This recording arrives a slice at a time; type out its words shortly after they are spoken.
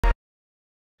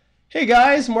Hey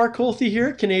guys, Mark Holthe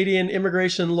here, Canadian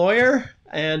immigration lawyer,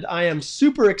 and I am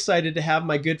super excited to have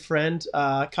my good friend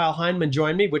Kyle Hyndman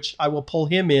join me, which I will pull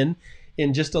him in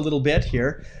just a little bit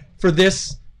here for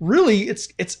this. Really,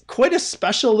 it's quite a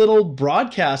special little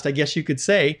broadcast, I guess you could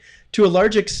say. To a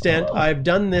large extent, I've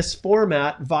done this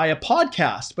format via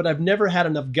podcast, but I've never had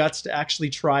enough guts to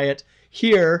actually try it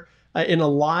here in a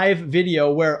live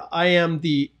video where I am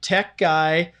the tech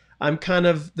guy. I'm kind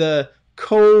of the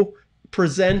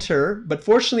co-presenter, but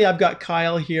fortunately I've got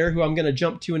Kyle here, who I'm going to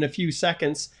jump to in a few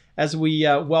seconds as we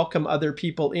welcome other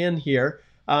people in here.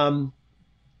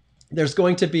 There's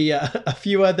going to be a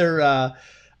few other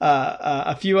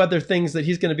things that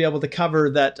he's going to be able to cover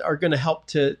that are going to help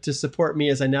to support me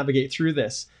as I navigate through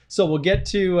this. So we'll get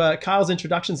to Kyle's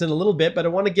introductions in a little bit, but I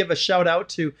want to give a shout out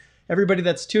to everybody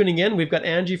that's tuning in. We've got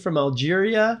Angie from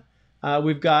Algeria.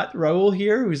 We've got Raul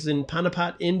here, who's in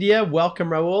Panipat, India. Welcome,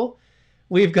 Raul.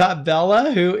 We've got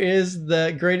Bella, who is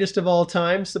the greatest of all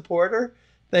time supporter.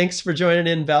 Thanks for joining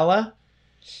in, Bella.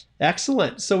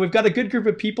 Excellent. So we've got a good group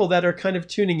of people that are kind of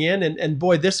tuning in, and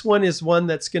boy, this one is one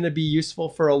that's going to be useful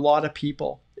for a lot of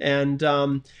people. And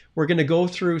we're going to go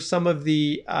through some of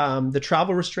the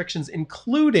travel restrictions,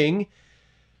 including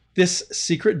this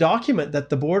secret document that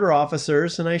the border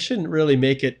officers, and I shouldn't really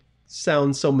make it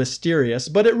sound so mysterious,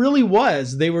 but it really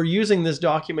was. They were using this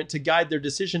document to guide their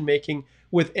decision making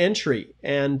with entry,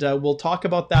 and we'll talk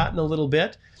about that in a little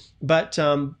bit. But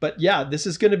yeah, this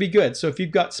is going to be good. So if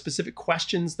you've got specific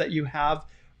questions that you have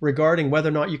regarding whether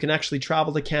or not you can actually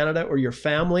travel to Canada or your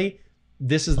family,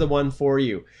 this is the one for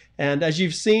you. And as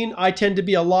you've seen, I tend to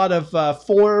be a lot of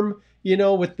form,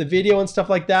 with the video and stuff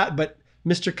like that. But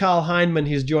Mr. Kyle Hyndman,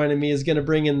 who's joining me, is going to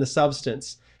bring in the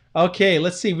substance. Okay,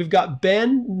 let's see. We've got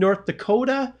Ben, North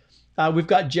Dakota. We've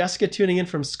got Jessica tuning in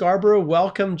from Scarborough.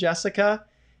 Welcome, Jessica.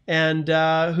 And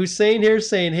Hussein here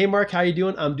saying, hey, Mark, how you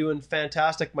doing? I'm doing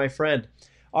fantastic, my friend.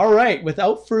 All right,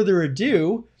 without further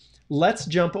ado, let's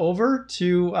jump over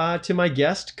to my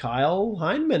guest, Kyle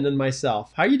Hyndman, and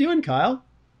myself. How you doing, Kyle?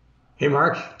 Hey,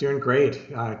 Mark, doing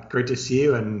great. Great to see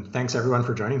you, and thanks everyone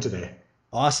for joining today.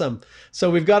 Awesome. So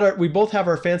we both have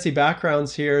our fancy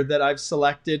backgrounds here that I've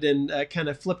selected and kind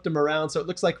of flipped them around. So it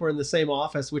looks like we're in the same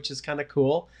office, which is kind of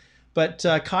cool. But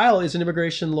Kyle is an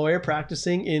immigration lawyer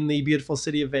practicing in the beautiful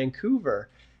city of Vancouver.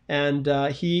 And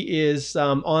he is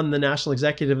on the national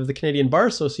executive of the Canadian Bar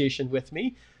Association with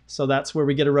me. So that's where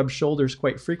we get to rub shoulders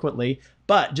quite frequently.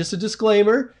 But just a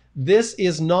disclaimer, this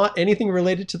is not anything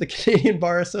related to the Canadian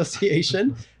Bar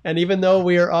Association. And even though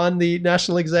we are on the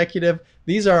national executive,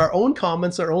 these are our own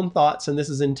comments, our own thoughts, and this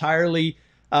is entirely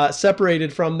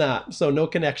separated from that. So no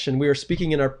connection. We are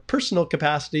speaking in our personal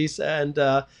capacities and,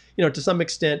 to some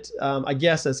extent, I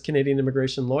guess, as Canadian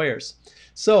immigration lawyers.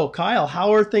 So Kyle,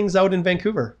 how are things out in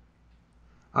Vancouver?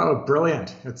 Oh,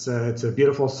 brilliant. It's a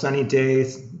beautiful sunny day.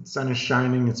 Sun is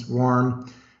shining. It's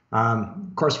warm.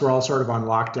 Of course, we're all sort of on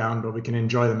lockdown, but we can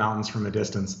enjoy the mountains from a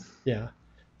distance. Yeah,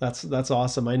 that's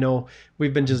awesome. I know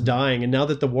we've been just dying, and now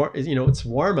that it's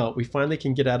warm out, we finally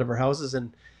can get out of our houses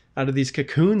and out of these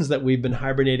cocoons that we've been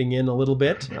hibernating in a little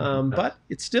bit. But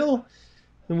it's still,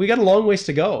 we got a long ways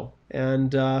to go.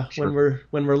 And sure.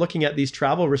 when we're looking at these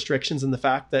travel restrictions and the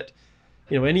fact that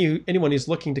anyone who's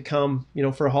looking to come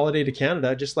for a holiday to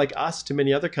Canada, just like us to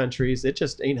many other countries, it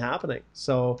just ain't happening.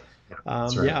 So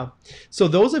right. Yeah. So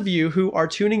those of you who are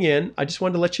tuning in, I just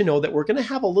wanted to let you know that we're going to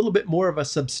have a little bit more of a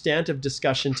substantive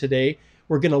discussion today.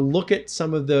 We're going to look at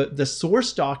some of the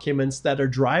source documents that are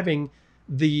driving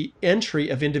the entry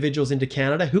of individuals into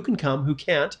Canada, who can come, who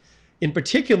can't. In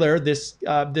particular, this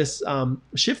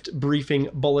shift briefing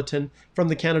bulletin from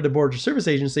the Canada Border Service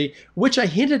Agency, which I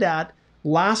hinted at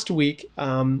last week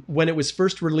when it was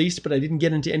first released, but I didn't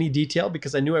get into any detail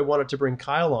because I knew I wanted to bring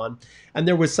Kyle on. And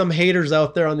there was some haters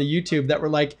out there on the YouTube that were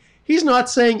like, he's not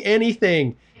saying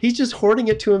anything. He's just hoarding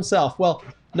it to himself. Well,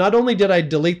 not only did I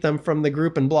delete them from the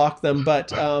group and block them,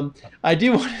 but I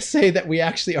do want to say that we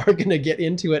actually are going to get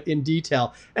into it in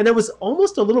detail. And I was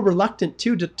almost a little reluctant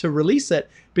to release it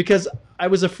because I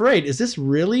was afraid, is this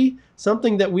really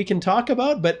something that we can talk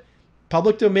about? But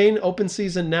public domain, open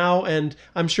season now, and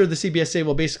I'm sure the CBSA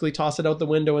will basically toss it out the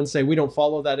window and say, we don't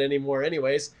follow that anymore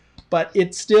anyways. But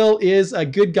it still is a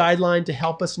good guideline to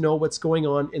help us know what's going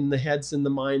on in the heads and the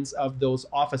minds of those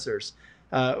officers.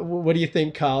 What do you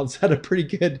think, Kyle? Is that a pretty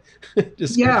good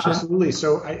description? Yeah, absolutely.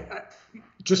 So I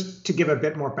just to give a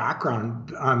bit more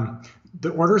background, the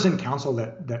orders in council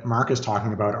that Mark is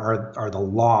talking about are the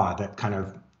law that kind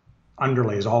of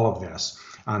underlays all of this.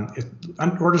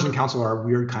 Orders in council are a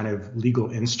weird kind of legal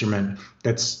instrument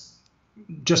that's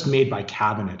just made by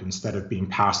cabinet instead of being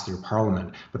passed through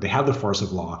parliament, but they have the force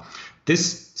of law.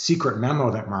 This secret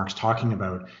memo that Mark's talking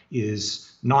about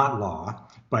is not law,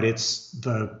 but it's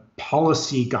the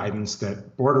policy guidance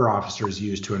that border officers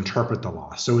use to interpret the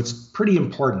law. So it's pretty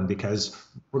important because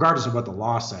regardless of what the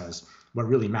law says, what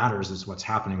really matters is what's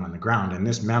happening on the ground. And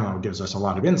this memo gives us a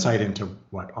lot of insight into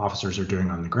what officers are doing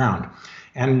on the ground.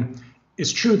 And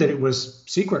it's true that it was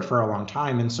secret for a long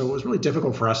time. And so it was really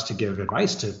difficult for us to give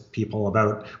advice to people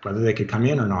about whether they could come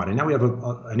in or not. And now we have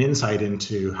an insight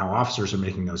into how officers are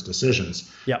making those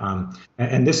decisions. Yep.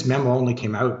 And this memo only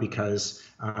came out because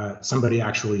somebody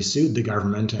actually sued the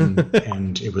government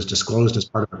and it was disclosed as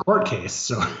part of a court case.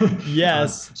 So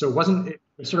yes. So it wasn't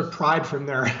sort of pried from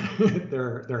their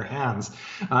their hands.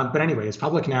 But anyway, it's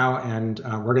public now, and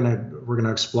we're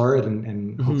gonna explore it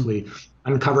and hopefully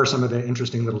uncover some of the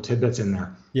interesting little tidbits in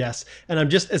there. Yes. And I'm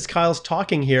just, as Kyle's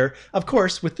talking here, of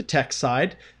course, with the tech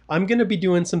side, I'm going to be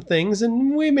doing some things,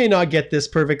 and we may not get this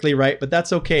perfectly right, but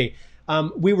that's okay.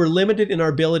 We were limited in our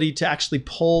ability to actually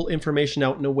pull information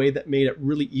out in a way that made it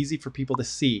really easy for people to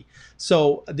see.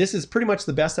 So this is pretty much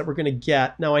the best that we're going to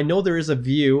get. Now, I know there is a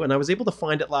view, and I was able to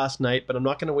find it last night, but I'm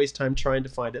not going to waste time trying to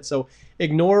find it. So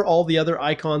ignore all the other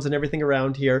icons and everything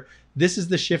around here. This is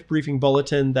the shift briefing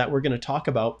bulletin that we're going to talk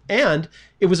about. And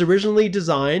it was originally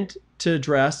designed to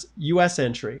address U.S.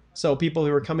 entry. So people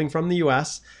who are coming from the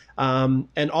U.S.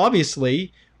 And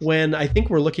obviously, when I think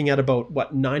we're looking at about,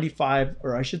 what, 95,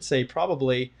 or I should say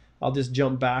probably, I'll just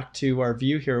jump back to our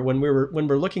view here. When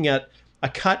we're looking at a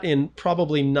cut in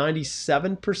probably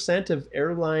 97% of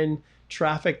airline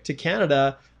traffic to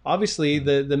Canada, obviously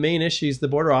the main issues the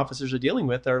border officers are dealing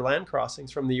with are land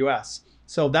crossings from the U.S.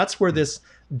 So that's where this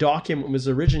document was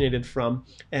originated from.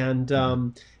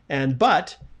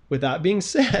 But with that being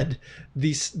said,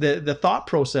 the thought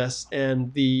process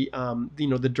and the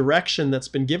direction that's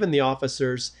been given the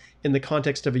officers in the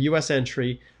context of a U.S.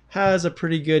 entry has a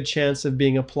pretty good chance of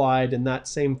being applied in that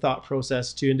same thought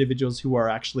process to individuals who are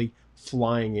actually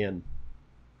flying in.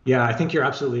 Yeah, I think you're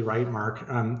absolutely right, Mark.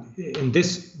 And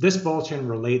this bulletin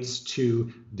relates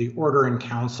to the order in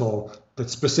council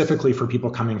that's specifically for people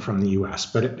coming from the U.S.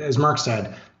 But as Mark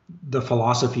said, the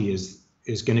philosophy is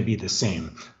going to be the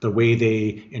same. The way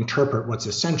they interpret what's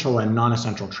essential and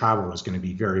non-essential travel is going to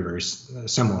be very, very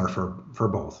similar for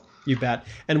both. You bet.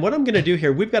 And what I'm going to do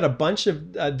here, we've got a bunch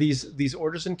of these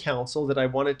orders in council that I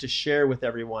wanted to share with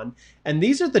everyone. And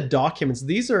these are the documents.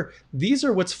 These are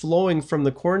what's flowing from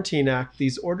the Quarantine Act,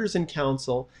 these orders in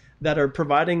council that are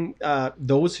providing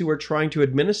those who are trying to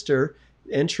administer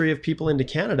entry of people into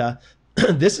Canada.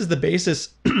 This is the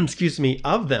basis, excuse me,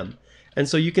 of them. And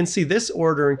so you can see this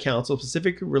order in council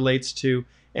specifically relates to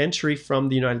entry from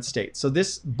the United States. So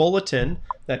this bulletin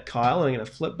that Kyle, I'm going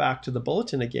to flip back to the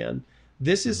bulletin again.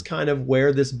 This is kind of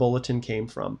where this bulletin came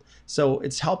from. So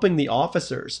it's helping the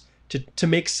officers to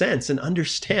make sense and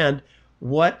understand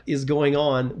what is going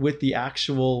on with the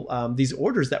actual, these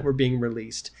orders that were being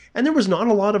released. And there was not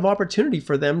a lot of opportunity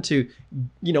for them to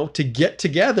get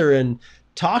together and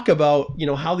talk about,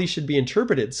 how these should be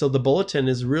interpreted. So the bulletin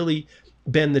has really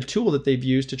been the tool that they've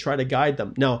used to try to guide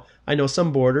them. Now, I know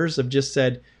some borders have just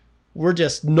said, we're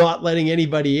just not letting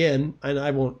anybody in, and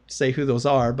I won't say who those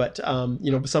are, but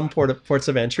some ports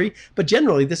of entry. But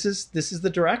generally, this is the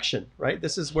direction, right?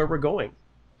 This is where we're going.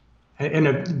 And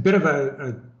a bit of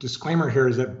a disclaimer here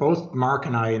is that both Mark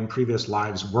and I in previous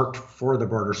lives worked for the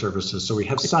border services, so we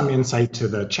have some insight to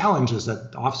the challenges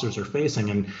that officers are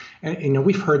facing. And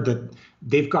we've heard that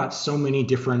they've got so many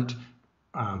different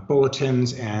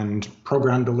bulletins and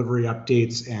program delivery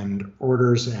updates and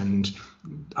orders and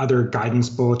other guidance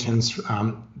bulletins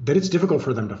that it's difficult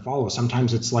for them to follow.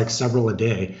 Sometimes it's like several a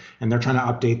day, and they're trying to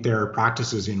update their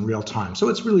practices in real time. So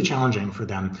it's really challenging for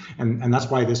them. And that's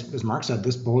why this, as Mark said,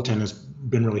 this bulletin has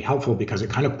been really helpful because it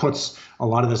kind of puts a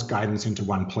lot of this guidance into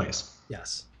one place.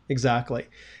 Yes, exactly.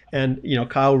 And,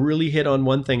 Kyle really hit on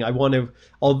one thing. I want to,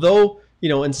 although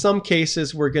in some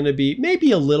cases, we're going to be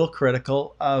maybe a little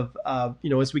critical of,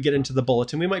 as we get into the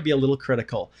bulletin, we might be a little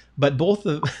critical. But both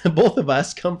of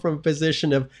us come from a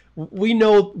position of, we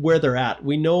know where they're at.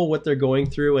 We know what they're going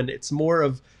through. And it's more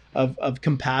of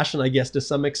compassion, I guess, to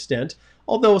some extent.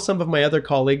 Although some of my other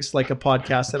colleagues, like a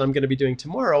podcast that I'm going to be doing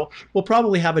tomorrow, will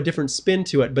probably have a different spin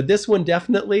to it. But this one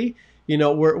definitely,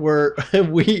 we're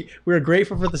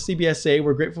grateful for the CBSA.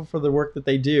 We're grateful for the work that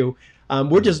they do.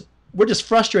 We're just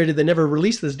frustrated they never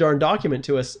released this darn document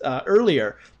to us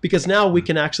earlier, because now we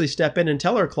can actually step in and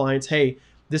tell our clients, hey,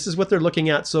 this is what they're looking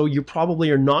at, so you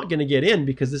probably are not going to get in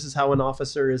because this is how an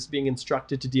officer is being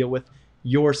instructed to deal with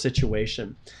your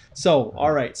situation. So,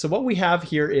 all right. So what we have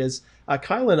here is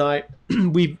Kyle and I,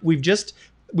 we've just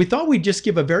we thought we'd just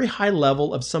give a very high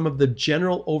level of some of the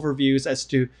general overviews as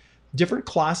to different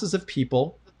classes of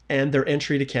people and their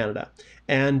entry to Canada.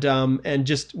 And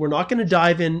just, we're not going to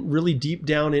dive in really deep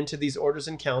down into these orders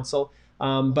in council,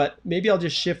 but maybe I'll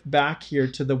just shift back here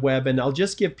to the web and I'll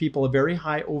just give people a very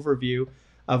high overview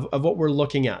of what we're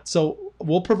looking at. So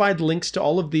we'll provide links to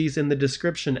all of these in the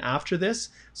description after this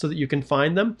so that you can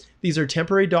find them. These are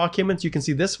temporary documents. You can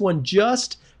see this one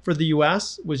just for the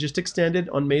US was just extended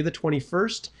on May the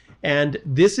 21st. And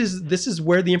this is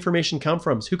where the information comes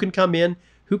from. So who can come in,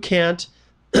 who can't,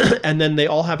 and then they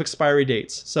all have expiry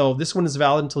dates. So this one is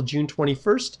valid until June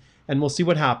 21st, and we'll see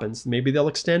what happens. Maybe they'll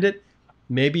extend it,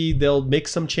 maybe they'll make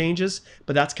some changes,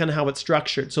 but that's kind of how it's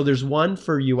structured. So there's one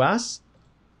for US,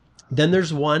 then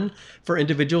there's one for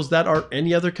individuals that are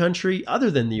any other country other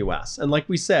than the US. And like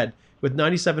we said, with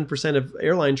 97% of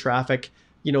airline traffic,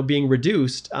 being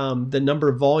reduced, the number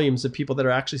of volumes of people that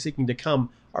are actually seeking to come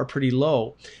are pretty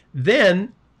low.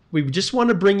 Then we just want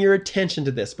to bring your attention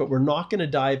to this, but we're not going to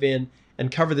dive in and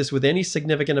cover this with any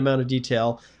significant amount of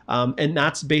detail. And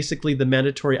that's basically the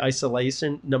mandatory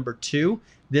isolation number 2.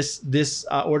 This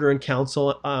order in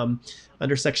council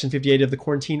under Section 58 of the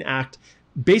Quarantine Act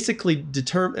basically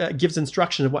gives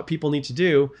instruction of what people need to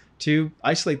do to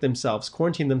isolate themselves,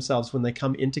 quarantine themselves when they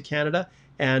come into Canada,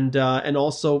 and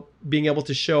also being able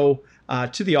to show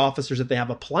to the officers that they have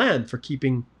a plan for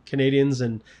keeping Canadians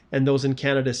and those in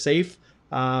Canada safe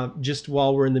just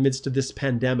while we're in the midst of this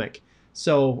pandemic.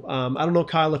 So I don't know,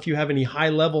 Kyle, if you have any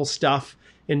high-level stuff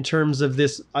in terms of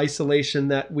this isolation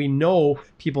that we know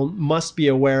people must be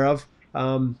aware of.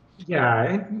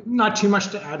 Yeah, not too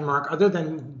much to add, Mark, other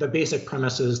than the basic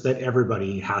premises that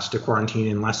everybody has to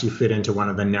quarantine unless you fit into one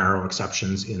of the narrow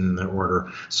exceptions in the order.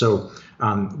 So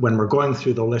when we're going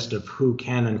through the list of who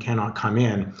can and cannot come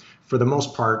in, for the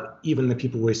most part, even the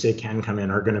people we say can come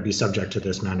in are going to be subject to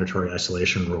this mandatory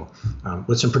isolation rule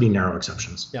with some pretty narrow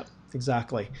exceptions. Yep,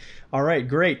 exactly. All right,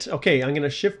 great. Okay, I'm going to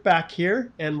shift back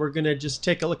here and we're going to just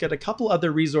take a look at a couple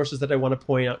other resources that I want to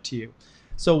point out to you.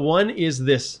 So one is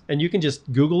this, and you can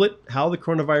just Google it, how the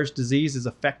coronavirus disease is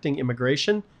affecting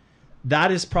immigration.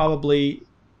 That is probably,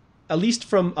 at least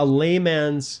from a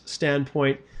layman's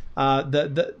standpoint,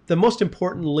 the most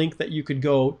important link that you could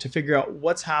go to figure out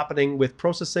what's happening with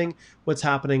processing, what's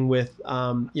happening with,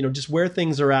 just where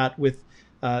things are at with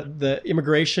the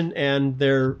immigration and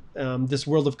this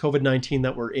world of COVID-19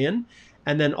 that we're in.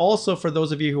 And then also for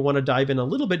those of you who want to dive in a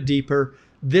little bit deeper,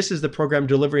 this is the program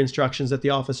delivery instructions that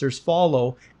the officers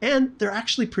follow, and they're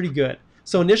actually pretty good.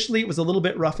 So initially it was a little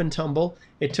bit rough and tumble.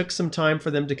 It took some time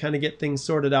for them to kind of get things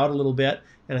sorted out a little bit.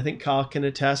 And I think Kyle can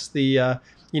attest the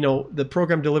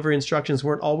program delivery instructions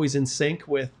weren't always in sync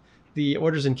with the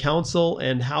orders in council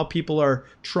and how people are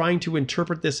trying to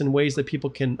interpret this in ways that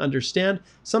people can understand.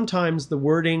 Sometimes the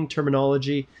wording,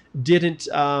 terminology didn't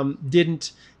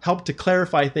help to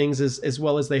clarify things as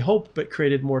well as they hoped, but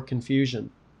created more confusion.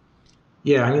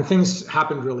 Yeah, I mean, things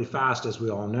happened really fast, as we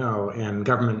all know, and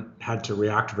government had to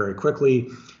react very quickly.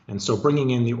 And so bringing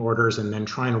in the orders and then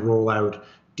trying to roll out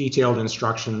detailed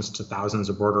instructions to thousands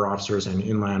of border officers and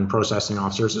inland processing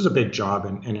officers is a big job,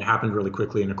 and it happened really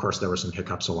quickly. And of course, there were some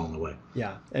hiccups along the way.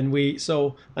 Yeah, and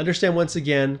so understand once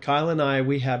again, Kyle and I,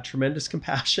 we have tremendous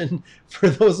compassion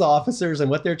for those officers and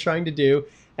what they're trying to do.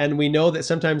 And we know that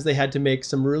sometimes they had to make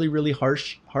some really, really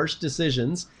harsh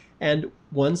decisions, and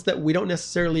ones that we don't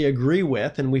necessarily agree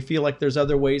with, and we feel like there's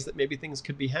other ways that maybe things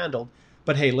could be handled.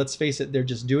 But hey, let's face it, they're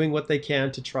just doing what they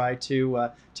can to try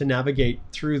to navigate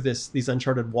through these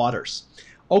uncharted waters.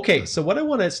 Okay, so what I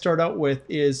want to start out with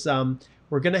is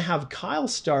we're going to have Kyle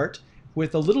start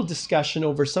with a little discussion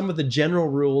over some of the general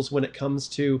rules when it comes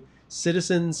to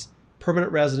citizens,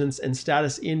 permanent residents, and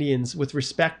status Indians with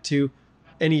respect to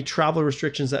any travel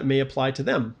restrictions that may apply to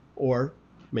them or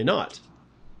may not.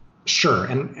 Sure,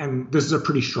 and this is a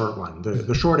pretty short one.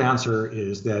 The short answer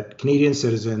is that Canadian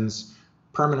citizens,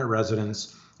 permanent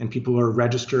residents, and people who are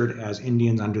registered as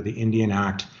Indians under the Indian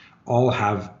Act all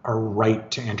have a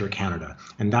right to enter Canada.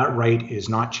 And that right is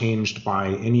not changed by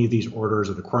any of these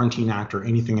orders or the Quarantine Act or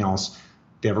anything else.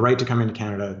 They have a right to come into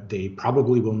Canada. They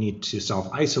probably will need to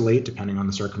self-isolate depending on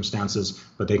the circumstances,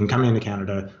 but they can come into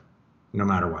Canada no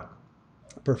matter what.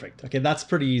 Perfect. Okay, that's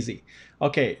pretty easy.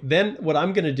 Okay, then what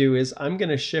I'm going to do is I'm going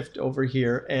to shift over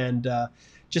here and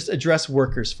just address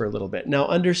workers for a little bit. Now,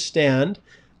 understand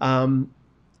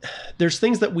there's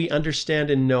things that we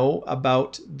understand and know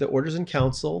about the orders in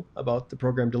council, about the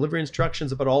program delivery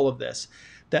instructions, about all of this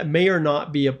that may or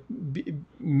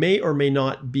may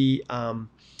not be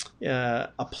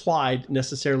applied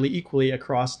necessarily equally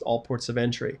across all ports of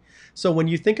entry. So when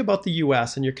you think about the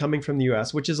U.S. and you're coming from the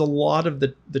U.S., which is a lot of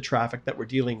the traffic that we're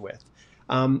dealing with,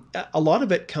 A lot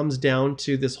of it comes down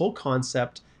to this whole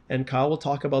concept, and Kyle will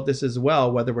talk about this as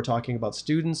well, whether we're talking about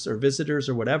students or visitors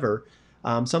or whatever,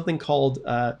 something called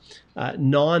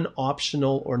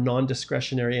non-optional or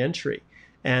non-discretionary entry.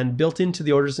 And built into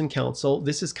the Orders in Council,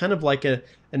 this is kind of like an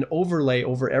overlay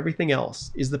over everything else.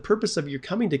 Is the purpose of your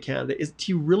coming to Canada, is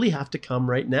do you really have to come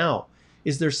right now?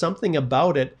 Is there something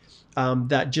about it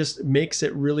that just makes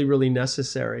it really, really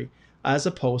necessary, as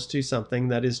opposed to something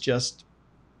that is just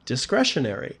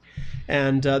discretionary?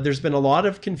 And there's been a lot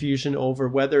of confusion over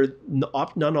whether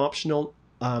non-optional,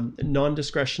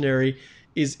 non-discretionary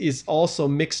is also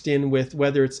mixed in with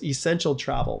whether it's essential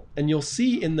travel. And you'll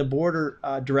see in the border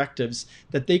directives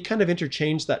that they kind of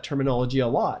interchange that terminology a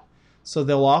lot. So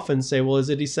they'll often say, well, is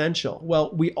it essential?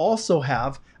 Well, we also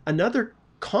have another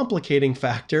complicating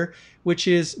factor, which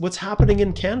is what's happening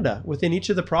in Canada within each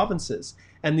of the provinces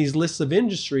and these lists of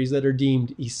industries that are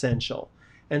deemed essential.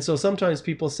 And so sometimes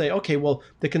people say, okay, well,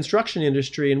 the construction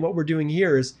industry and what we're doing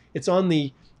here is it's on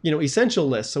the essential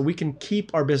list, so we can keep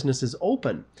our businesses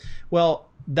open. Well,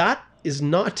 that is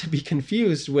not to be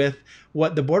confused with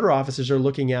what the border officers are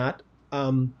looking at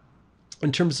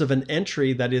in terms of an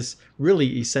entry that is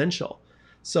really essential.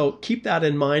 So keep that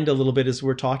in mind a little bit as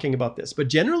we're talking about this. But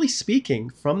generally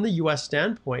speaking, from the U.S.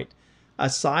 standpoint,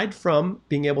 aside from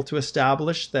being able to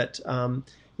establish that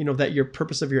that your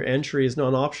purpose of your entry is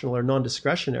non-optional or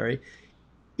non-discretionary,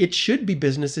 it should be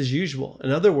business as usual. In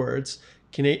other words,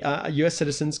 U.S.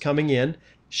 citizens coming in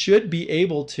should be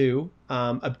able to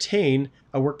obtain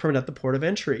a work permit at the port of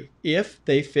entry if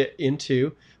they fit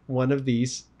into one of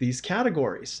these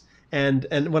categories. And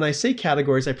when I say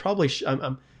categories,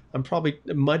 I'm probably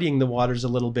muddying the waters a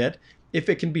little bit. If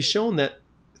it can be shown that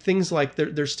things like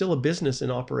there's still a business in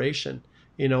operation,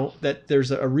 that there's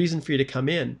a reason for you to come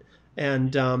in,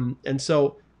 and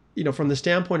so from the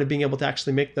standpoint of being able to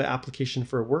actually make the application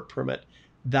for a work permit,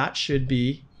 that should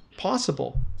be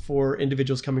possible for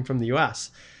individuals coming from the U.S.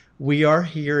 We are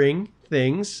hearing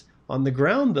things on the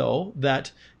ground, though,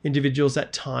 that individuals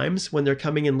at times when they're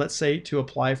coming in, let's say, to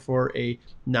apply for a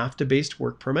NAFTA-based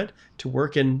work permit to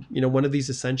work in one of these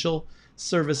essential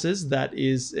services that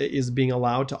is being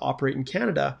allowed to operate in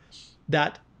Canada,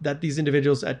 that these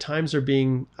individuals at times are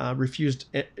being refused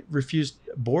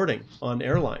boarding on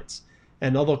airlines.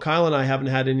 And although Kyle and I haven't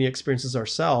had any experiences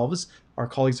ourselves, our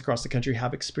colleagues across the country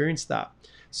have experienced that.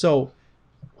 So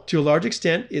to a large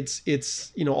extent, it's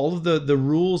all of the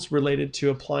rules related to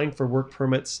applying for work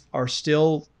permits are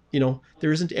still,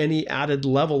 there isn't any added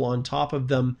level on top of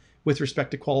them with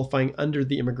respect to qualifying under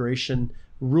the immigration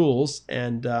rules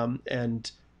and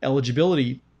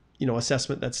eligibility,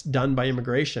 assessment that's done by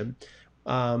immigration.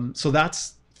 So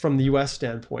that's from the U.S.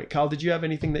 standpoint. Kyle, did you have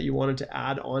anything that you wanted to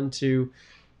add on to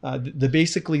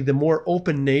basically the more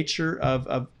open nature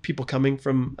of people coming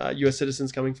from U.S.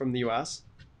 citizens coming from the U.S.?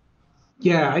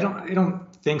 Yeah, I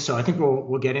don't think so. I think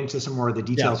we'll get into some more of the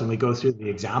details when we go through the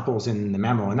examples in the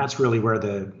memo, and that's really where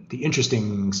the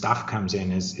interesting stuff comes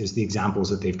in is the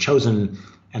examples that they've chosen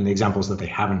and the examples that they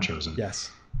haven't chosen. Yes,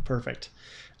 perfect.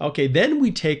 Okay, then we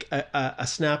take a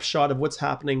snapshot of what's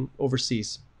happening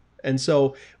overseas. And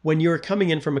so when you're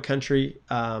coming in from a country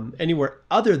anywhere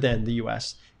other than the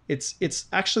U.S., it's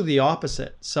actually the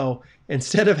opposite. So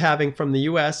instead of having from the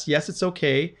U.S., yes, it's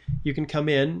okay, you can come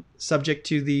in subject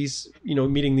to these,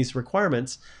 meeting these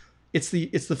requirements. It's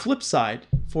the flip side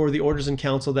for the Orders in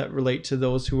Council that relate to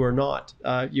those who are not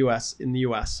U.S. in the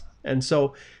U.S. And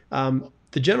so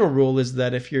the general rule is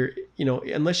that if you're,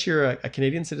 unless you're a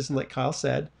Canadian citizen, like Kyle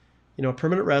said, a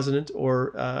permanent resident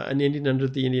or an Indian under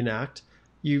the Indian Act,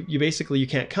 you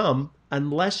can't come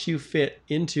unless you fit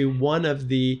into one of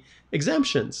the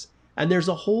exemptions. And there's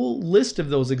a whole list of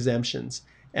those exemptions.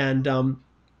 And, I'm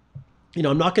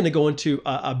not going to go into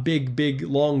a big,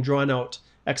 long, drawn out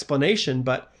explanation,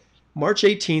 but March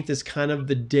 18th is kind of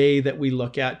the day that we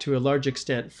look at to a large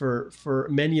extent for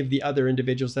many of the other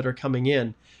individuals that are coming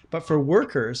in. But for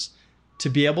workers to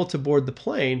be able to board the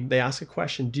plane, they ask a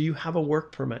question: do you have a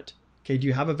work permit? Okay, do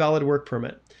you have a valid work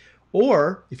permit?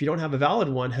 Or if you don't have a valid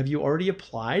one, have you already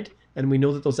applied? And we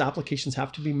know that those applications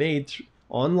have to be made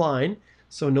online.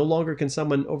 So no longer can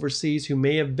someone overseas who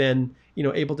may have been,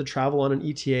 able to travel on an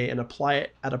ETA and apply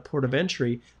it at a port of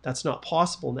entry. That's not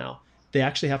possible now. They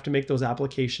actually have to make those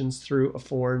applications through a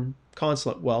foreign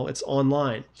consulate. Well, it's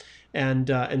online. And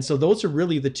so those are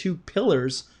really the two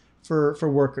pillars for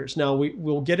workers. Now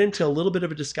we'll get into a little bit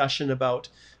of a discussion about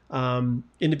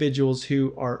individuals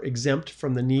who are exempt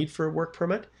from the need for a work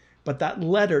permit, but that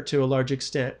letter to a large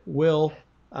extent will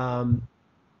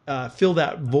fill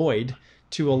that void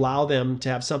to allow them to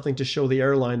have something to show the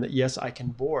airline that, yes, I can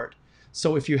board.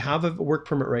 So if you have a work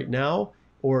permit right now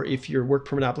or if your work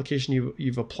permit application,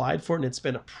 you've applied for it and it's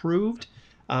been approved,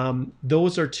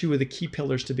 those are two of the key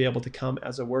pillars to be able to come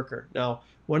as a worker. Now,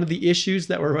 one of the issues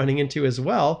that we're running into as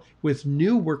well with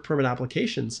new work permit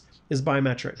applications is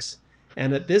biometrics.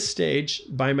 And at this stage,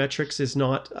 biometrics is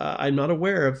not, I'm not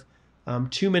aware of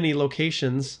too many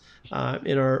locations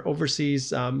in our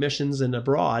overseas missions and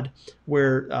abroad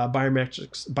where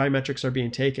biometrics are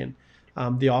being taken.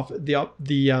 There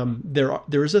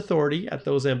is authority at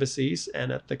those embassies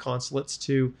and at the consulates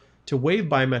to waive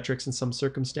biometrics in some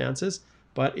circumstances,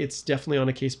 but it's definitely on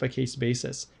a case-by-case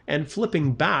basis. And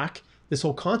flipping back, this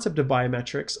whole concept of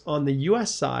biometrics on the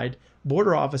US side,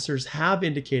 border officers have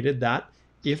indicated that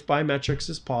if biometrics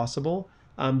is possible,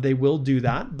 they will do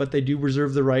that, but they do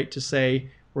reserve the right to say,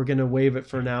 we're going to waive it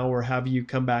for now or have you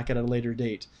come back at a later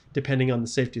date, depending on the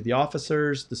safety of the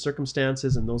officers, the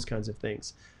circumstances, and those kinds of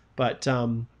things. But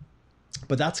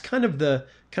that's kind of the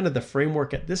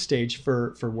framework at this stage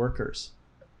for workers.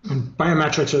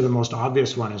 Biometrics are the most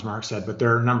obvious one, as Mark said, but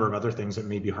there are a number of other things that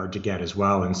may be hard to get as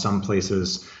well. In some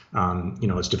places,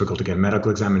 it's difficult to get a medical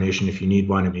examination if you need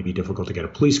one. It may be difficult to get a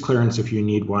police clearance if you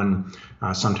need one.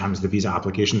 Sometimes the visa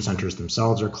application centers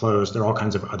themselves are closed. There are all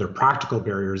kinds of other practical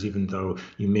barriers, even though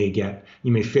you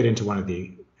may fit into one of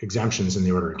the exemptions in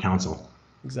the Order of Council.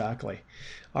 Exactly.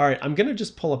 All right, I'm going to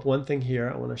just pull up one thing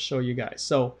here. I want to show you guys.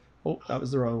 So, oh, that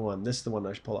was the wrong one. This is the one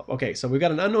I should pull up. Okay, so we've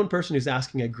got an unknown person who's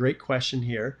asking a great question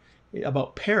here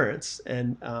about parents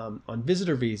and on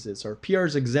visitor visas or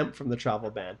PRs exempt from the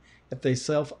travel ban if they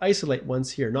self-isolate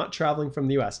once here, not traveling from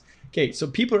the US. Okay, so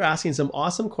people are asking some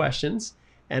awesome questions,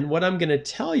 and what I'm going to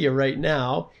tell you right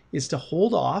now is to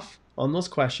hold off on those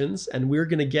questions, and we're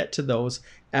going to get to those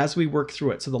as we work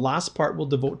through it. So the last part we'll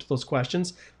devote to those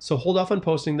questions. So hold off on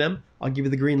posting them. I'll give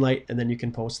you the green light, and then you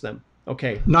can post them.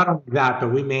 Okay. Not only that,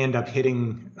 but we may end up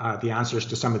hitting the answers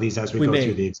to some of these as we go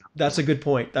through the exam. That's a good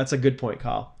point. That's a good point,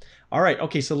 Kyle. All right.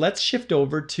 Okay. So let's shift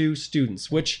over to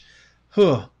students, which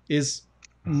is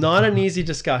not an easy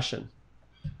discussion.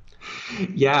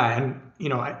 Yeah. And,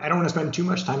 I don't want to spend too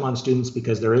much time on students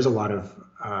because there is a lot of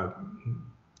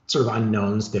sort of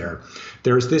unknowns there.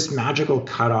 There's this magical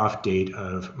cutoff date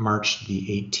of March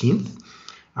the 18th.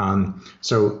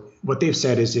 So what they've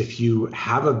said is if you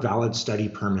have a valid study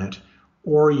permit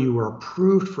or you were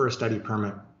approved for a study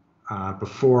permit on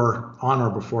or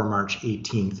before March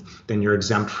 18th, then you're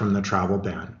exempt from the travel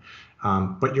ban.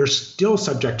 But you're still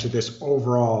subject to this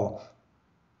overall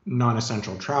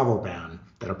non-essential travel ban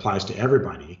that applies to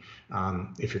everybody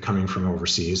if you're coming from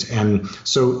overseas. And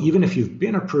so even if you've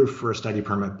been approved for a study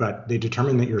permit, but they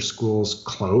determine that your school's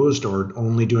closed or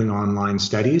only doing online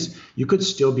studies, you could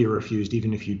still be refused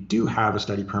even if you do have a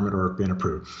study permit or have been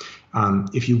approved.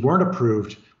 If you weren't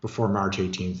approved before March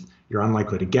 18th, you're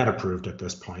unlikely to get approved at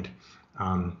this point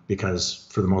because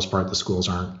for the most part, the schools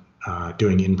aren't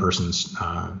doing in-person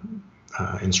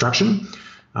instruction.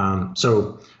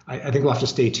 So I think we'll have to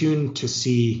stay tuned to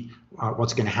see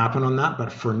what's going to happen on that.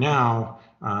 But for now,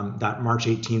 that March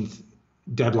 18th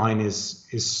deadline is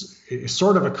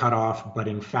sort of a cutoff. But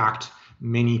in fact,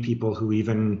 many people who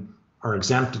even are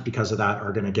exempted because of that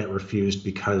are going to get refused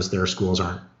because their schools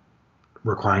aren't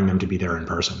requiring them to be there in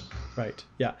person. Right.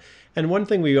 Yeah. And one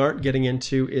thing we aren't getting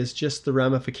into is just the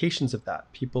ramifications of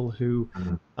that. People who,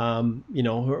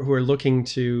 who are looking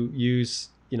to use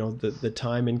the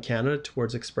time in Canada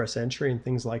towards express entry and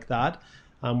things like that.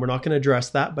 We're not going to address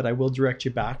that, but I will direct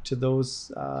you back to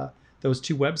those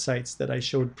two websites that I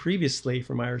showed previously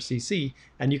from IRCC,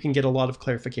 and you can get a lot of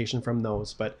clarification from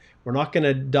those. But we're not going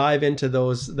to dive into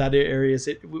that areas.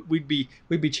 We'd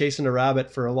be chasing a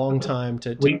rabbit for a long time.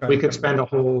 We could spend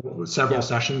several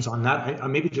sessions on that. I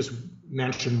maybe just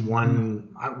mention one.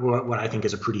 What I think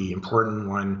is a pretty important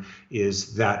one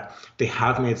is that they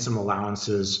have made some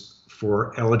allowances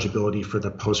for eligibility for the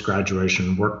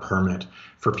post-graduation work permit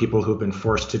for people who've been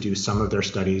forced to do some of their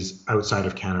studies outside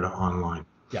of Canada online.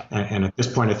 Yeah. And at this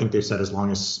point, I think they've said as long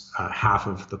as half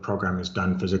of the program is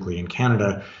done physically in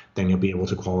Canada, then you'll be able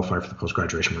to qualify for the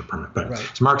post-graduation work permit. But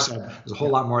as Mark said, there's a whole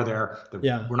lot more there that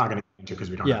we're not going to get into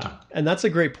because we don't have time. And that's a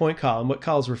great point, Kyle. And what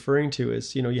Kyle's referring to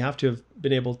is, you have to have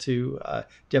been able to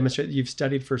demonstrate that you've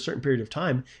studied for a certain period of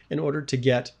time in order to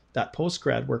get that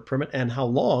post-grad work permit, and how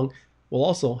long will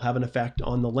also have an effect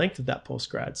on the length of that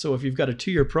post-grad. So if you've got a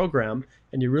 2-year program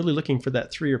and you're really looking for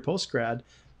that 3-year post-grad,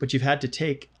 but you've had to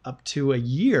take up to a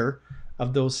year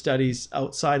of those studies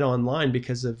outside online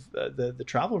because of the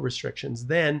travel restrictions,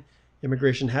 then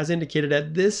immigration has indicated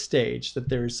at this stage that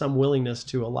there is some willingness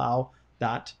to allow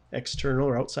that external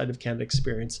or outside of Canada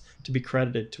experience to be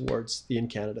credited towards the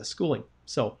in-Canada schooling.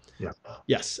 So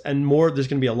yes, and more, there's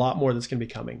going to be a lot more that's going to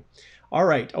be coming. All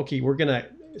right. Okay. We're going to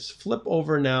flip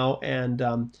over now, and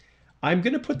I'm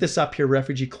going to put this up here,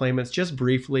 refugee claimants, just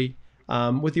briefly.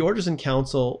 With the Orders in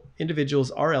Council,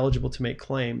 individuals are eligible to make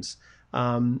claims.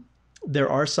 There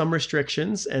are some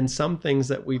restrictions and some things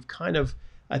that we've kind of,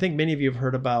 I think many of you have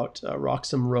heard about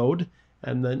Roxham Road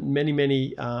and the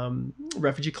many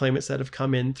refugee claimants that have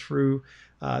come in through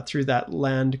that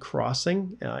land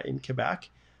crossing in Quebec.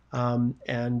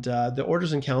 And the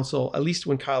Orders in Council, at least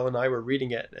when Kyle and I were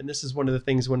reading it, and this is one of the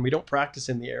things when we don't practice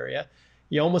in the area,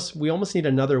 we almost need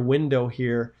another window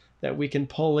here that we can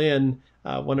pull in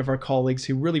one of our colleagues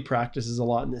who really practices a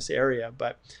lot in this area.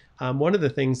 But one of the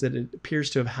things that it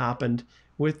appears to have happened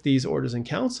with these Orders in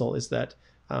Council is that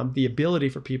the ability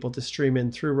for people to stream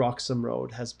in through Roxham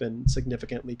Road has been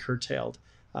significantly curtailed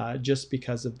just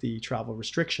because of the travel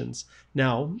restrictions.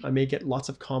 Now, I may get lots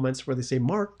of comments where they say,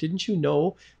 Mark, didn't you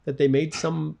know that they made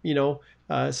some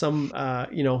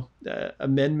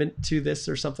amendment to this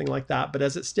or something like that? But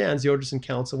as it stands, the Orders in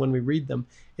Council, when we read them,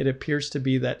 it appears to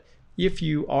be that if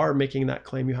you are making that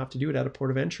claim, you have to do it at a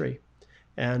port of entry.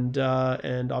 And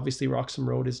obviously Roxham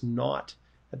Road is not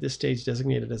at this stage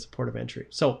designated as a port of entry.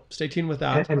 So stay tuned with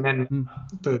that. And then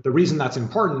the reason that's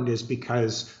important is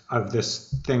because of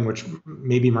this thing, which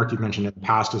maybe Mark, you've mentioned in the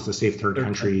past, is the Safe Third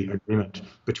Country Agreement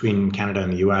between Canada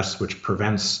and the US, which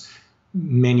prevents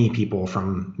many people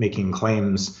from making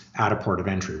claims at a port of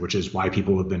entry, which is why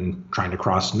people have been trying to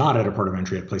cross not at a port of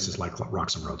entry at places like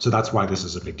Roxham Road. So that's why this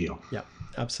is a big deal. Yeah,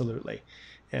 absolutely.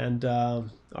 And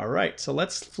all right, so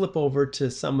let's flip over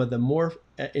to some of the more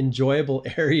enjoyable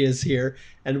areas here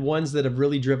and ones that have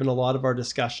really driven a lot of our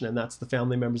discussion, and that's the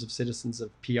family members of citizens of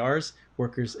PRs,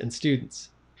 workers, and students.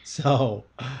 So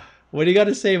what do you got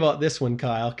to say about this one,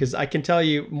 Kyle? Because I can tell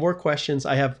you more questions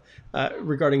I have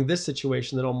regarding this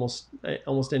situation than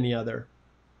almost any other.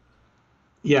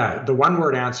 Yeah, the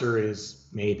one-word answer is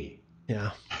maybe.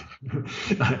 Yeah.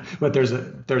 But there's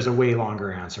a way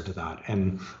longer answer to that,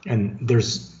 and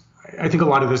I think a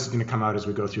lot of this is going to come out as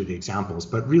we go through the examples,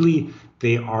 but really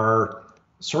they are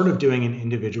sort of doing an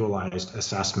individualized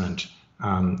assessment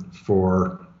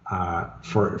for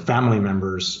family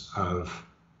members of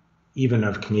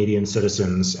Canadian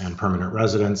citizens and permanent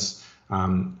residents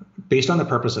based on the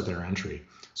purpose of their entry.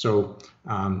 So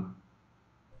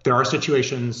there are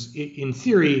situations in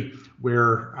theory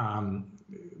where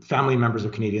family members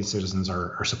of Canadian citizens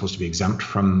are supposed to be exempt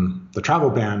from the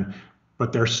travel ban,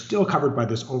 but they're still covered by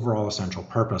this overall essential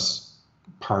purpose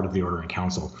part of the Order in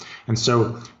Council. And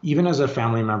so even as a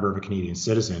family member of a Canadian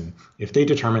citizen, if they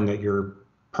determine that your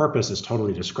purpose is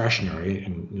totally discretionary,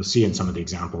 and you'll see in some of the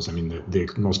examples, I mean,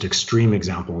 the most extreme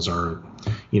examples are,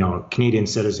 Canadian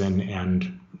citizen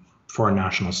and foreign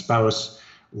national spouse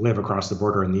live across the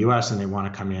border in the US and they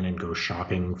want to come in and go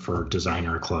shopping for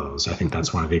designer clothes. I think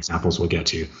that's one of the examples we'll get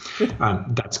to.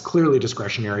 That's clearly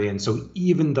discretionary. And so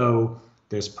even though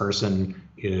this person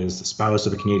is the spouse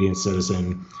of a Canadian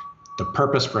citizen, the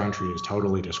purpose for entry is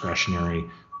totally discretionary,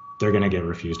 they're going to get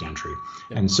refused entry.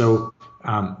 Yeah. And so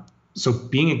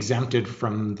being exempted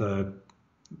from the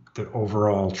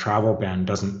overall travel ban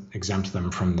doesn't exempt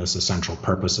them from this essential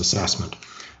purpose assessment.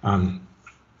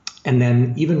 And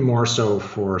then even more so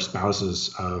for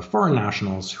spouses of foreign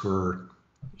nationals who are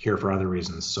here for other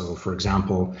reasons. So for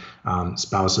example,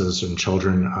 spouses and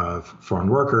children of foreign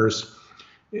workers,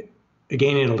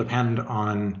 again, it'll depend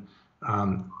on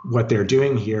what they're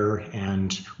doing here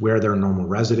and where their normal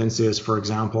residence is, for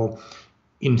example.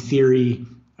 In theory,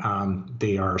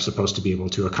 they are supposed to be able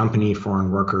to accompany foreign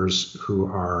workers who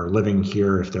are living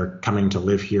here if they're coming to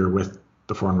live here with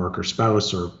the foreign worker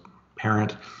spouse or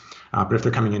parent. But if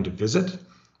they're coming in to visit,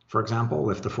 for example,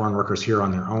 if the foreign worker's here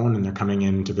on their own and they're coming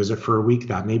in to visit for a week,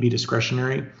 that may be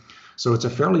discretionary. So it's a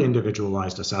fairly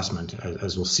individualized assessment,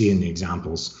 as we'll see in the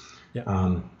examples.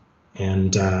 Yeah.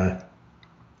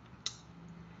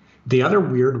 The other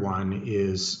weird one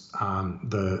is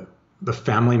the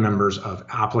family members of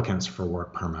applicants for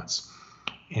work permits.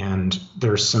 And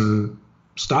there's some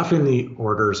stuff in the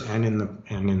orders and in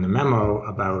the memo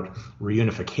about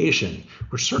reunification,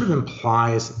 which sort of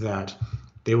implies that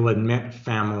they will admit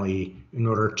family in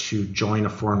order to join a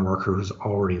foreign worker who's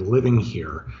already living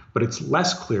here. But it's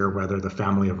less clear whether the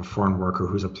family of a foreign worker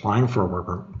who's applying for a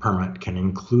work permit can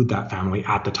include that family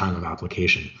at the time of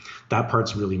application. That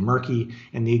part's really murky,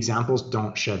 and the examples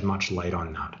don't shed much light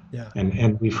on that. Yeah.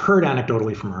 And we've heard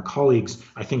anecdotally from our colleagues,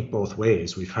 I think both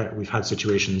ways. We've had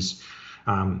situations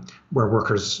where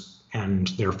workers and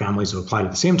their families have applied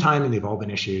at the same time, and they've all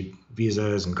been issued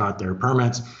visas and got their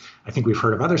permits. I think we've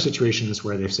heard of other situations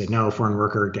where they've said, no, foreign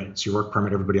worker gets your work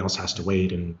permit, everybody else has to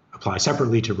wait and apply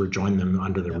separately to rejoin them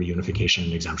under the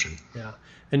reunification exemption. Yeah,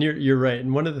 and you're right.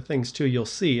 And one of the things too you'll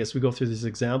see as we go through these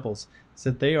examples is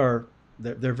that they're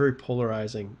very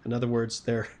polarizing. In other words,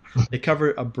 they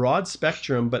cover a broad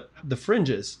spectrum, but the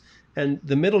fringes and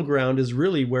the middle ground is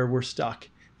really where we're stuck.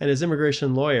 And as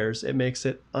immigration lawyers, it makes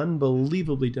it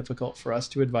unbelievably difficult for us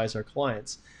to advise our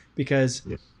clients because,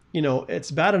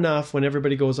 it's bad enough when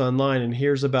everybody goes online and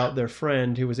hears about their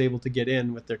friend who was able to get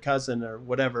in with their cousin or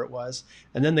whatever it was.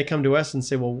 And then they come to us and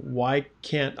say, well, why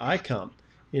can't I come?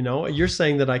 You're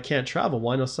saying that I can't travel.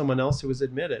 Well, I know someone else who was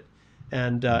admitted.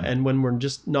 And when we're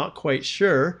just not quite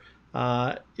sure,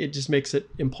 it just makes it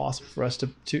impossible for us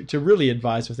to really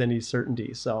advise with any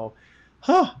certainty. So,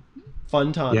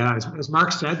 fun time. Yeah, as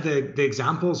Mark said, the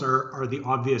examples are the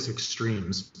obvious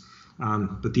extremes,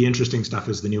 but the interesting stuff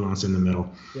is the nuance in the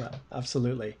middle. Yeah,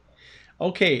 absolutely.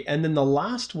 Okay, and then the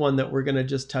last one that we're going to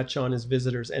just touch on is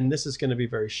visitors, and this is going to be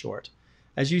very short.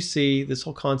 As you see, this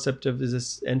whole concept of is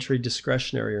this entry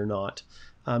discretionary or not?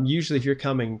 Usually, if you're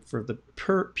coming for the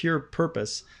pure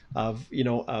purpose of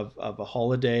of a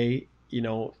holiday,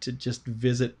 to just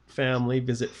visit family,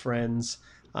 visit friends,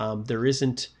 there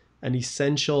isn't an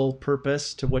essential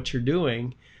purpose to what you're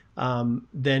doing,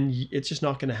 then it's just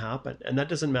not going to happen. And that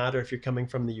doesn't matter if you're coming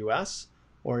from the US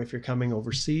or if you're coming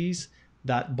overseas,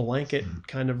 that blanket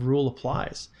kind of rule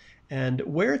applies. And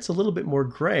where it's a little bit more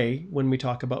gray when we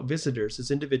talk about visitors is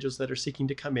individuals that are seeking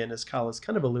to come in, as Kyle has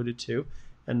kind of alluded to,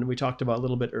 and we talked about a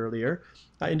little bit earlier,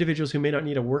 individuals who may not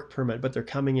need a work permit, but they're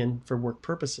coming in for work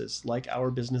purposes, like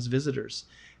our business visitors.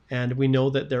 And we know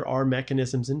that there are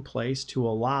mechanisms in place to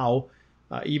allow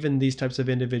even these types of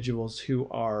individuals who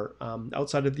are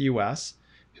outside of the US,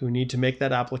 who need to make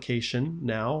that application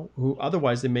now, who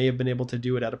otherwise they may have been able to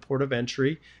do it at a port of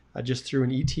entry just through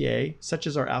an ETA, such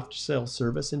as our after-sale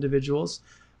service individuals.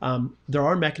 There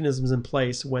are mechanisms in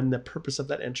place when the purpose of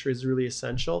that entry is really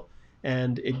essential,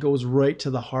 and it goes right to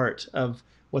the heart of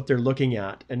what they're looking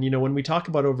at. And when we talk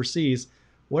about overseas,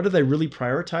 what are they really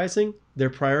prioritizing? They're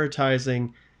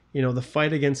prioritizing, the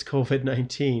fight against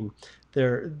COVID-19.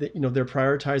 They're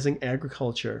prioritizing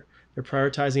agriculture. They're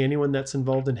prioritizing anyone that's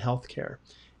involved in healthcare.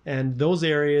 And those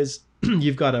areas,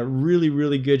 you've got a really,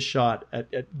 really good shot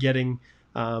at getting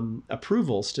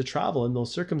approvals to travel in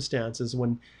those circumstances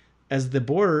when, as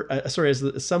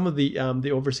some of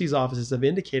the overseas offices have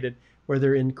indicated, where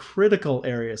they're in critical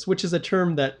areas, which is a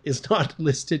term that is not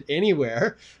listed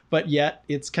anywhere, but yet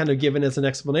it's kind of given as an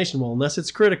explanation. Well, unless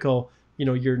it's critical,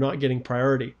 you're not getting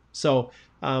priority. So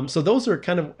those are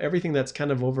kind of everything that's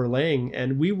kind of overlaying,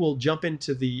 and we will jump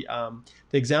into the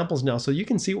examples now so you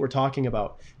can see what we're talking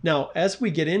about. Now, as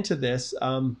we get into this,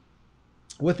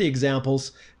 with the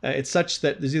examples, it's such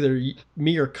that there's either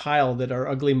me or Kyle that our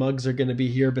ugly mugs are going to be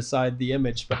here beside the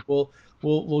image, but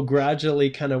we'll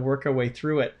gradually kind of work our way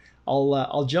through it.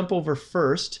 I'll jump over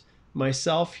first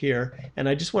myself here, and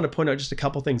I just want to point out just a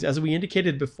couple things. As we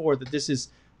indicated before, that this is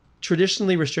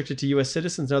traditionally restricted to U.S.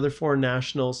 citizens and other foreign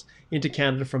nationals into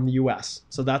Canada from the U.S.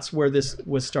 So that's where this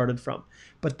was started from.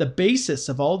 But the basis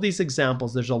of all these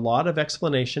examples, there's a lot of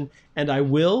explanation, and I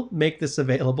will make this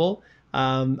available.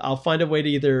 I'll find a way to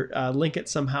either link it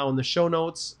somehow in the show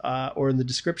notes or in the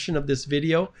description of this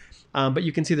video. But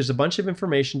you can see there's a bunch of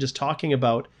information just talking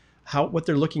about what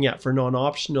they're looking at for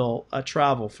non-optional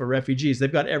travel for refugees.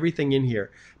 They've got everything in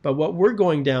here. But what we're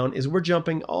going down is we're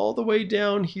jumping all the way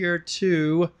down here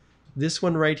to this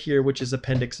one right here, which is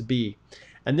Appendix B.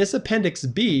 And this Appendix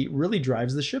B really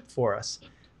drives the ship for us.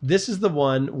 This is the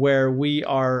one where we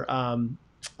are,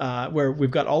 where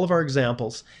we've got all of our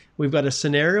examples. We've got a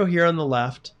scenario here on the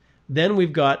left. Then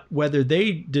we've got whether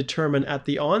they determine at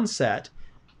the onset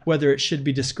whether it should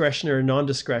be discretionary or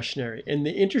non-discretionary. And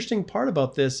the interesting part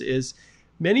about this is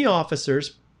many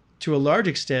officers, to a large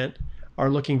extent, are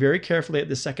looking very carefully at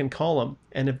the second column.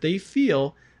 And if they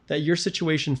feel that your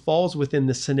situation falls within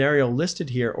the scenario listed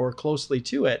here or closely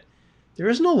to it, there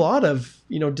isn't a lot of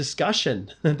discussion.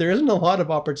 There isn't a lot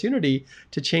of opportunity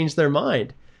to change their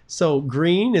mind. So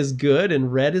green is good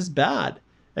and red is bad.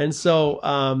 And so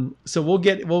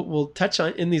we'll touch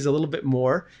on in these a little bit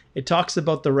more. It talks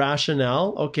about the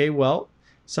rationale. Okay, well,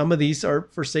 some of these are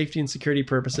for safety and security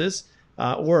purposes,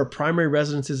 or a primary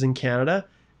residence is in Canada,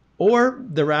 or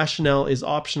the rationale is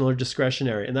optional or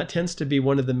discretionary. And that tends to be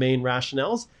one of the main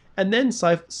rationales. And then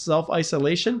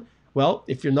self-isolation, well,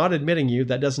 if you're not admitting you,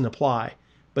 that doesn't apply.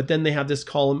 But then they have this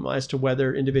column as to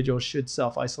whether individuals should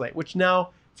self-isolate, which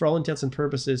now, for all intents and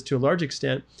purposes, to a large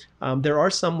extent, there are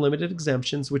some limited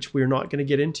exemptions, which we're not going to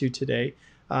get into today.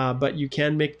 but you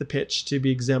can make the pitch to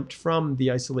be exempt from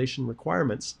the isolation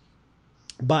requirements.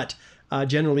 But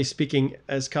generally speaking,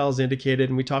 as Kyle's indicated,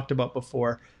 and we talked about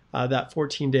before, that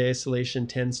 14-day isolation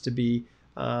tends to be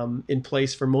in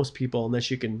place for most people unless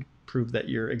you can prove that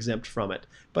you're exempt from it.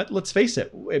 But let's face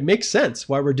it, it makes sense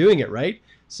why we're doing it, right?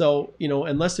 So,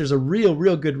 unless there's a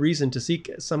real good reason to seek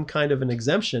some kind of an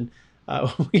exemption,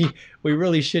 we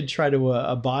really should try to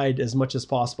abide as much as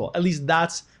possible. At least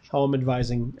that's how I'm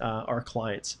advising our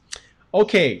clients.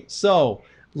 Okay, so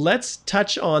let's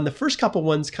touch on the first couple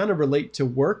ones kind of relate to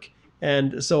work.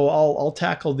 And so I'll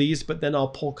tackle these, but then I'll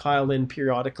pull Kyle in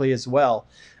periodically as well.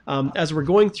 As we're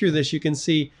going through this, you can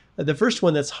see the first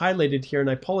one that's highlighted here, and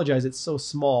I apologize, it's so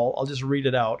small. I'll just read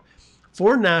it out.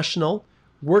 Foreign national,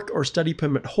 work or study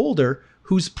permit holder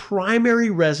whose primary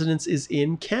residence is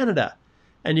in Canada.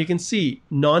 And you can see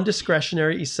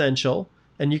non-discretionary essential,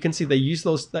 and you can see they use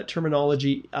that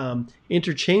terminology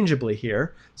interchangeably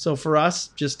here. So for us,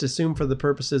 just assume for the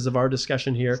purposes of our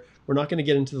discussion here, we're not going to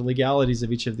get into the legalities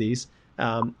of each of these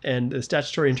and the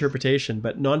statutory interpretation,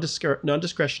 but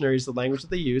non-discretionary is the language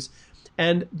that they use.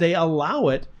 And they allow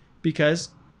it because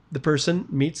the person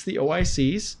meets the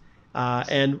OICs,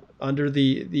 and under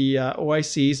the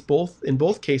OICs, in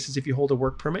both cases, if you hold a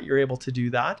work permit, you're able to do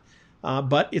that.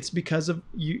 But it's because of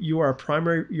your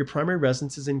primary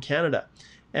residence is in Canada.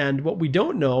 And what we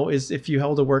don't know is if you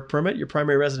held a work permit, your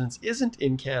primary residence isn't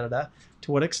in Canada,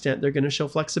 to what extent they're going to show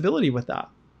flexibility with that.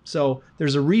 So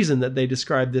there's a reason that they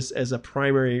describe this as a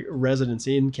primary residence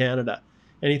in Canada.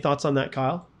 Any thoughts on that,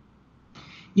 Kyle?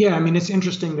 Yeah, I mean, it's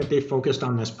interesting that they focused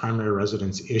on this primary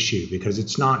residence issue because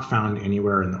it's not found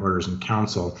anywhere in the Orders in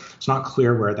Council. It's not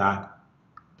clear where that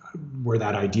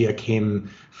idea came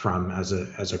from as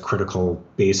a critical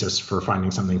basis for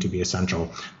finding something to be essential,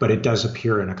 but it does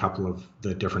appear in a couple of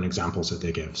the different examples that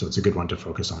they give. So it's a good one to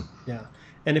focus on. Yeah.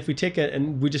 And if we take it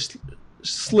and we just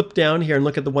slip down here and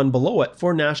look at the one below it,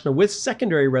 for national with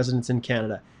secondary residence in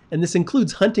Canada. And this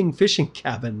includes hunting, fishing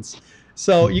cabins.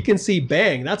 So you can see,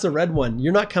 bang, that's a red one.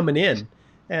 You're not coming in.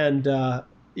 And, thoughts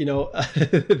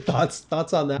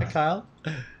on that, Kyle?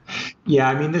 Yeah,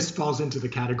 I mean, this falls into the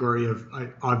category of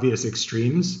obvious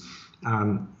extremes.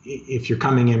 If you're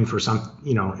coming in for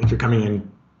if you're coming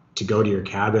in to go to your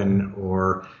cabin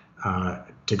or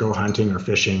to go hunting or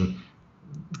fishing,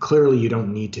 clearly you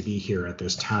don't need to be here at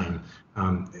this time.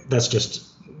 That's just,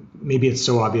 maybe it's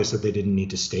so obvious that they didn't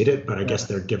need to state it, but I guess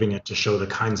they're giving it to show the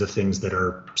kinds of things that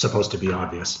are supposed to be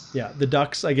obvious. Yeah, the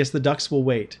ducks will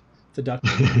wait. The ducks.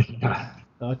 Yeah.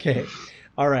 Okay.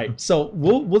 All right, so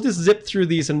we'll just zip through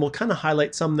these and we'll kind of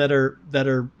highlight some that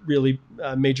are really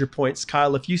major points.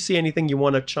 Kyle, if you see anything you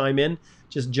want to chime in,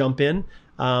 just jump in.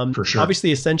 For sure.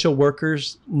 Obviously, essential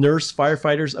workers, nurse,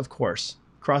 firefighters, of course.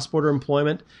 Cross-border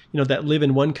employment, that live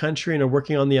in one country and are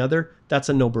working on the other, that's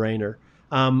a no-brainer.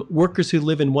 Workers who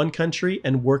live in one country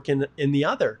and work in the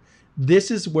other.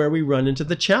 This is where we run into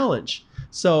the challenge.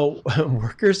 So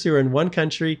workers who are in one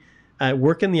country,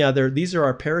 work in the other. These are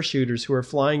our parachuters who are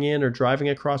flying in or driving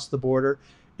across the border.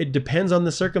 It depends on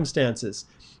the circumstances.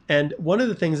 And one of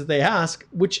the things that they ask,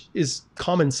 which is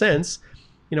common sense,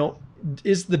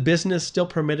 is the business still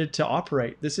permitted to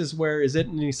operate? This is where, is it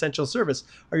an essential service?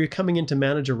 Are you coming in to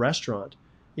manage a restaurant?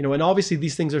 And obviously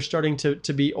these things are starting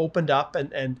to be opened up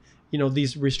and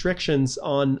these restrictions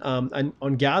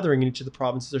on gathering in each of the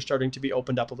provinces are starting to be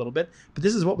opened up a little bit. But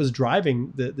this is what was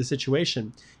driving the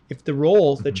situation. If the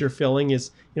role that you're filling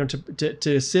is,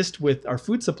 to assist with our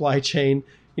food supply chain,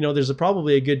 there's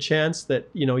probably a good chance that,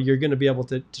 you're going to be able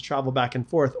to travel back and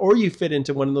forth, or you fit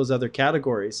into one of those other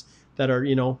categories that are,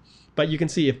 but you can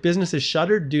see if business is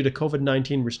shuttered due to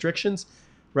COVID-19 restrictions,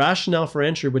 rationale for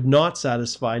entry would not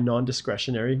satisfy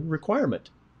non-discretionary requirement.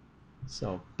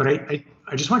 So, but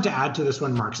I just want to add to this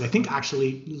one, Mark, because I think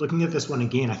actually looking at this one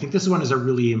again, I think this one is a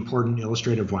really important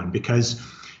illustrative one because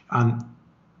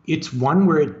it's one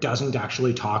where it doesn't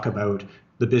actually talk about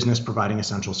the business providing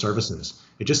essential services.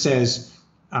 It just says,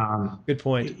 good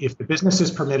point. If the business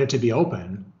is permitted to be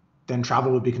open, then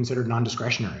travel would be considered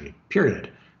non-discretionary,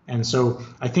 period. And so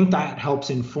I think that helps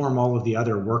inform all of the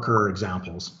other worker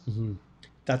examples. Mm-hmm.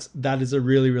 That is a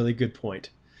really, really good point.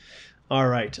 All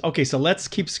right. Okay, so let's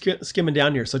keep skimming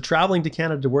down here. So traveling to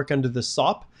Canada to work under the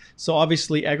SOP. So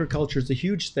obviously agriculture is a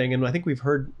huge thing. And I think we've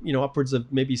heard, upwards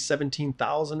of maybe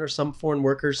 17,000 or some foreign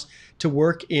workers to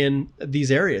work in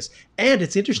these areas. And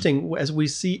it's interesting as we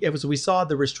saw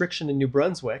the restriction in New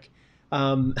Brunswick.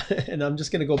 And I'm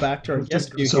just going to go back to our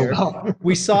guest view here.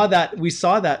 We saw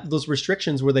that those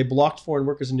restrictions where they blocked foreign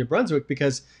workers in New Brunswick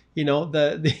because,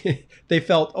 they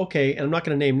felt, okay, and I'm not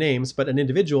going to name names, but an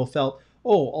individual felt,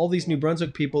 oh, all these New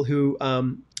Brunswick people who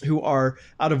are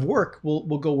out of work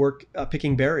will go work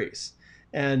picking berries,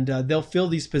 and they'll fill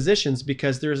these positions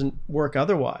because there isn't work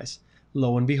otherwise.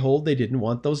 Lo and behold, they didn't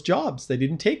want those jobs. They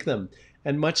didn't take them.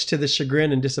 And much to the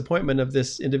chagrin and disappointment of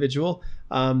this individual,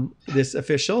 this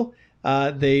official,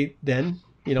 they then,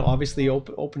 obviously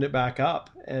opened it back up.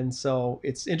 And so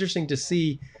it's interesting to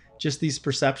see just these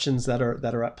perceptions that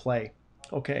are at play.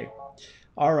 Okay.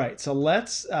 All right. So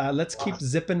let's keep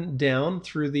zipping down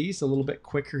through these a little bit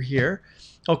quicker here.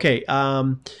 Okay.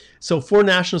 So for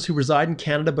nationals who reside in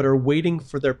Canada but are waiting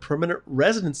for their permanent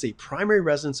residency, primary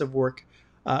residence of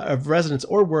residence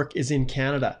or work is in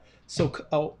Canada. So,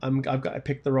 I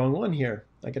picked the wrong one here.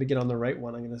 I got to get on the right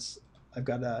one. I've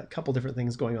got a couple different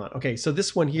things going on. Okay, so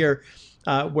this one here,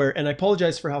 and I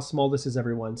apologize for how small this is,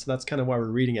 everyone. So that's kind of why we're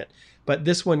reading it. But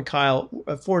this one, Kyle,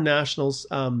 for nationals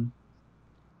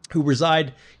who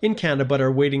reside in Canada but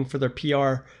are waiting for their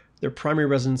PR, their primary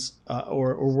residence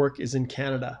or work is in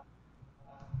Canada.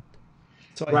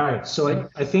 So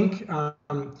I think.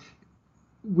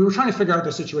 We were trying to figure out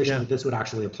the situation that this would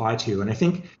actually apply to. And I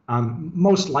think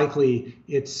most likely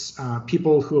it's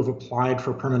people who have applied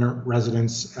for permanent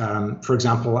residence, for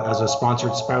example, as a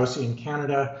sponsored spouse in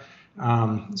Canada.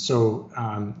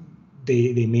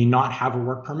 They may not have a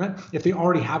work permit. If they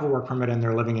already have a work permit and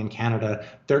they're living in Canada,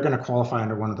 they're going to qualify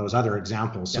under one of those other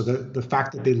examples. So the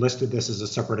fact that they listed this as a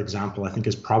separate example, I think,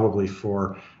 is probably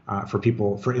for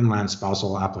inland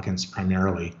spousal applicants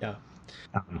primarily. Yeah.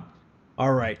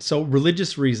 All right. So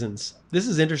religious reasons. This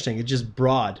is interesting. It's just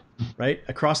broad, right?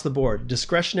 Across the board.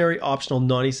 Discretionary, optional,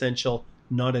 non-essential,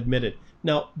 not admitted.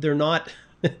 Now, they're not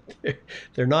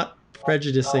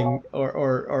prejudicing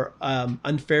or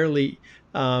unfairly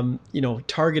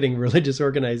targeting religious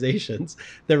organizations.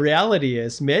 The reality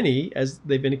is many, as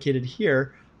they've indicated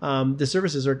here, the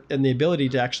services and the ability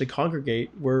to actually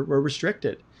congregate were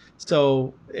restricted.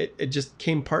 So it just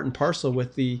came part and parcel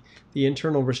with the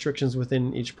internal restrictions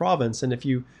within each province. And if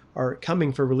you are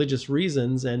coming for religious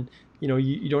reasons and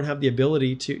you don't have the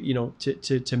ability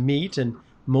to meet, and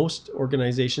most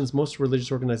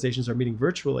religious organizations are meeting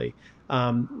virtually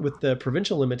with the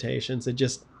provincial limitations,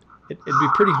 it'd be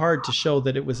pretty hard to show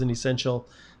that it was an essential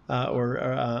or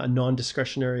a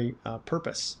non-discretionary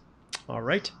purpose. All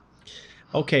right.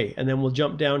 Okay, and then we'll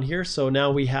jump down here. So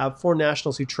now we have 4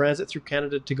 nationals who transit through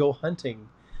Canada to go hunting.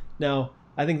 Now,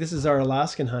 I think this is our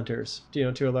Alaskan hunters,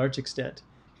 to a large extent,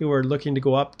 who are looking to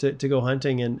go up to go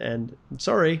hunting. And I'm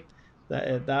sorry,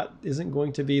 that isn't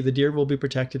going to be, the deer will be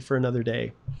protected for another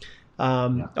day.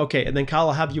 Okay, and then Kyle,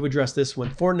 I'll have you address this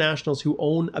one. 4 nationals who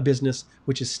own a business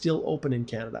which is still open in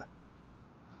Canada.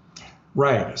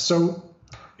 Right. So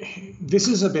this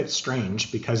is a bit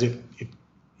strange because it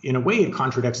in a way, it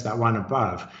contradicts that one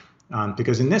above,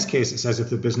 because in this case, it says if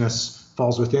the business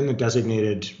falls within the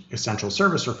designated essential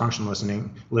service or function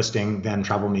listing, then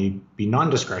travel may be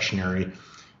non-discretionary.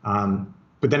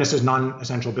 But then it says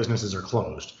non-essential businesses are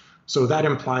closed. So that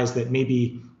implies that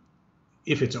maybe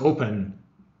if it's open,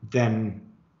 then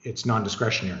it's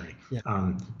non-discretionary.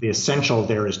 Yeah. The essential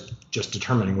there is just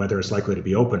determining whether it's likely to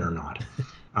be open or not.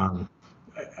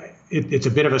 It's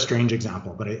a bit of a strange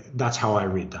example, but that's how I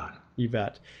read that. You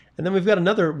bet. And then we've got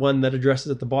another one that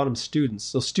addresses at the bottom students.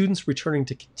 So students returning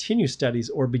to continue studies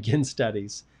or begin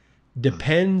studies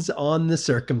depends on the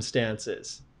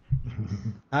circumstances.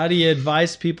 How do you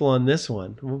advise people on this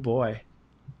one? Oh boy.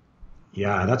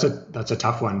 Yeah, that's a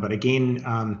tough one. But again,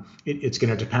 it's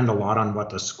going to depend a lot on what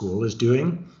the school is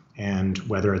doing and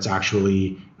whether it's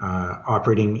actually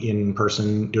operating in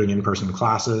person, doing in-person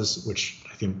classes, which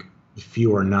I think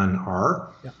few or none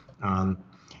are. Yeah.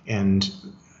 And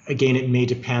again, it may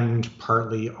depend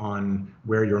partly on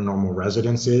where your normal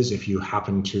residence is. If you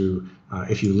happen to,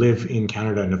 if you live in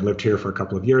Canada and have lived here for a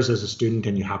couple of years as a student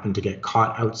and you happen to get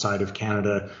caught outside of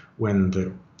Canada when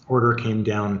the order came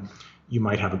down, you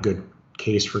might have a good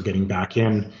case for getting back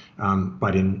in,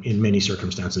 but in many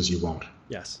circumstances you won't.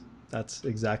 Yes, that's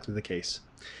exactly the case.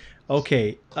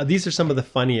 Okay, these are some of the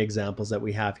funny examples that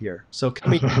we have here. So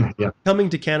coming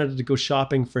to Canada to go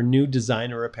shopping for new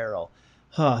designer apparel.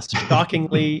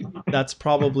 Shockingly, that's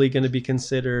probably going to be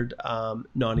known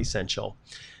non-essential.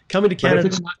 Coming to Canada, but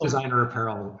if it's not designer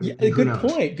apparel, yeah,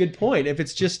 good point. If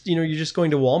it's just you're just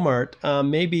going to Walmart,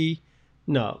 maybe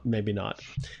not.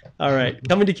 All right,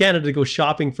 coming to Canada to go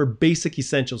shopping for basic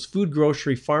essentials, food,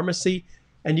 grocery, pharmacy,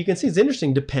 and you can see it's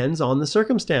interesting. Depends on the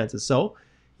circumstances. So,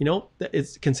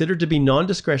 it's considered to be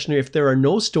non-discretionary if there are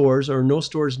no stores or no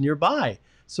stores nearby.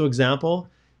 So, example,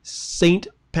 St.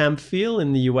 Pamphile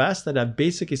in the US that have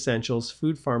basic essentials,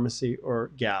 food, pharmacy,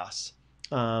 or gas.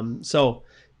 So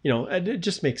it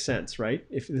just makes sense, right?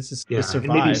 If this is to Yeah, and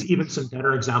maybe survive. even some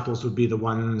better examples would be the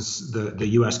ones, the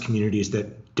U.S. communities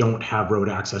that don't have road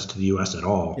access to the U.S. at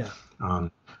all. Yeah.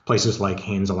 Places like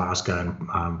Haines, Alaska,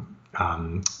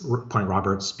 and Point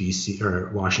Roberts, BC,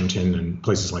 or Washington, and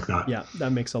places like that. Yeah,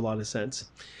 that makes a lot of sense.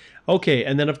 Okay,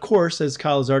 and then of course, as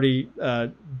Kyle has already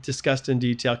discussed in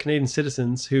detail, Canadian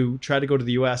citizens who try to go to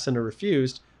the U.S. and are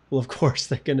refused, well, of course,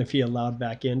 they're going to be allowed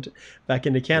back into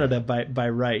Canada by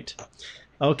right.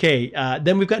 Okay,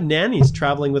 then we've got nannies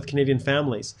traveling with Canadian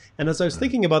families. And as I was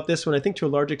thinking about this one, I think to a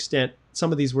large extent,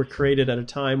 some of these were created at a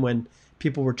time when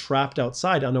people were trapped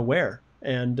outside unaware.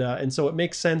 And so it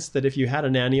makes sense that if you had a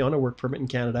nanny on a work permit in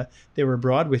Canada, they were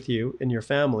abroad with you and your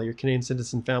family, your Canadian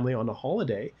citizen family on a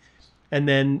holiday. And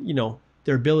then,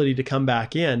 their ability to come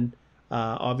back in,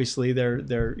 obviously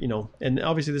they're, and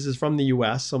obviously this is from the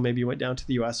US, so maybe you went down to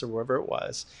the US or wherever it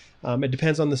was. It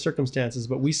depends on the circumstances,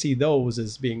 but we see those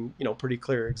as being, pretty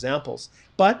clear examples.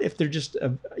 But if they're just,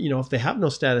 if they have no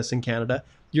status in Canada,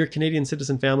 you're a Canadian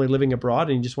citizen family living abroad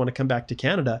and you just want to come back to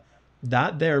Canada,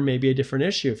 that there may be a different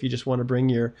issue. If you just want to bring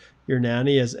your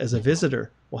nanny as a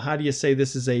visitor, well, how do you say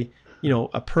this is a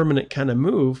permanent kind of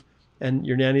move and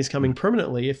your nanny's coming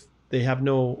permanently if they have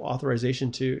no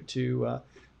authorization to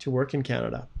work in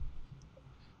Canada?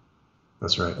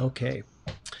 That's right. Okay.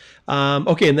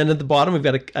 Okay, and then at the bottom, we've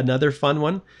got another fun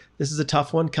one. This is a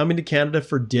tough one. Coming to Canada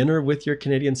for dinner with your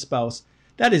Canadian spouse.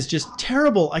 That is just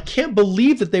terrible. I can't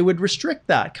believe that they would restrict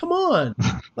that. Come on.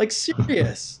 Like,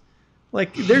 serious.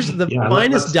 Like, there's the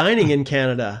finest dining in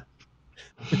Canada.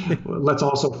 Let's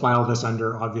also file this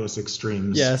under obvious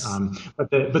extremes. Yes. But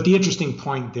the interesting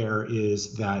point there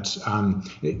is that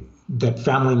that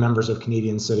family members of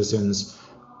Canadian citizens,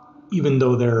 even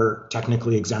though they're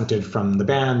technically exempted from the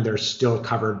ban, they're still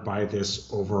covered by this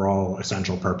overall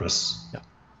essential purpose.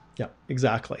 Yeah,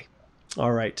 exactly.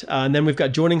 All right. And then we've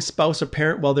got joining spouse or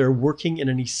parent while they're working in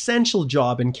an essential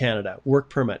job in Canada, work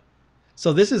permit.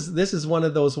 So this is one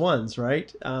of those ones,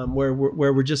 right? Where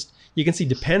we're just, you can see,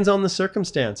 depends on the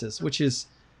circumstances, which is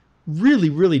really,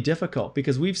 really difficult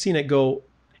because we've seen it go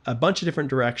a bunch of different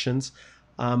directions.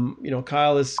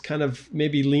 Kyle is kind of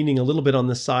maybe leaning a little bit on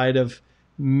the side of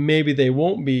maybe they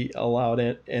won't be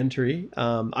allowed entry.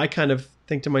 I kind of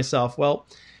think to myself, well,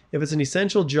 if it's an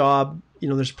essential job,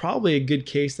 there's probably a good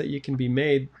case that you can be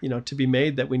made,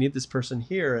 that we need this person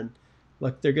here. And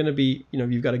look, they're going to be,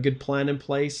 you've got a good plan in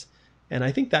place. And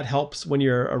I think that helps when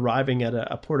you're arriving at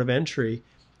a port of entry.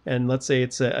 And let's say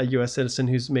it's a U.S. citizen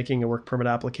who's making a work permit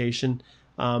application.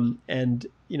 And,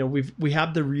 we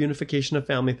have the reunification of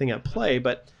family thing at play.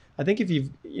 But I think if you've,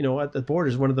 at the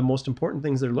borders, one of the most important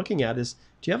things they're looking at is,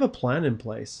 do you have a plan in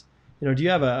place? Do you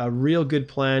have a real good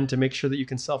plan to make sure that you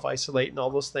can self-isolate and all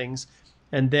those things?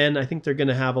 And then I think they're going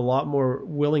to have a lot more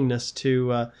willingness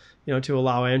to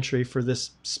allow entry for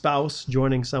this spouse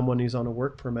joining someone who's on a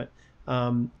work permit.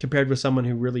 Compared with someone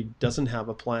who really doesn't have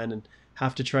a plan and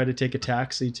have to try to take a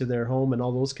taxi to their home and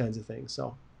all those kinds of things.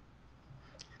 So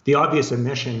the obvious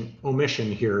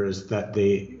omission here is that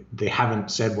they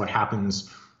haven't said what happens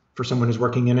for someone who's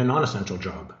working in a non-essential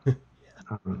job,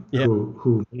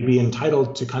 who may be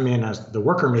entitled to come in as the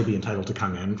worker may be entitled to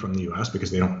come in from the U.S.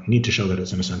 because they don't need to show that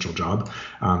it's an essential job.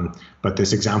 But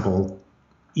this example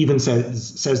even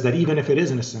says that even if it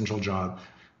is an essential job,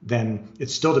 then it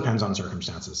still depends on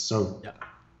circumstances. So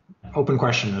open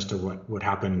question as to what would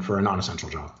happen for a non-essential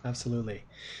job. Absolutely.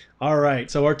 All right.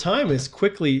 So our time is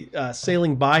quickly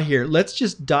sailing by here. Let's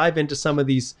just dive into some of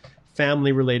these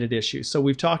family-related issues. So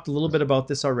we've talked a little bit about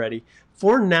this already.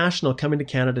 Foreign national coming to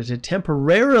Canada to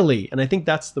temporarily, and I think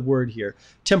that's the word here,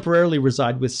 temporarily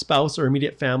reside with spouse or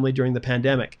immediate family during the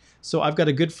pandemic. So I've got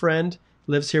a good friend,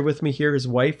 lives here with me here. His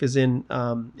wife is in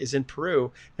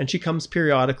Peru, and she comes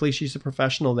periodically. She's a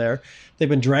professional there. They've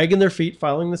been dragging their feet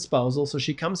filing the spousal, so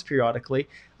she comes periodically.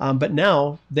 But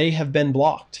now they have been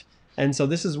blocked. And so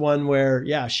this is one where,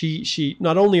 she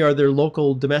not only are there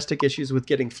local domestic issues with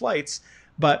getting flights,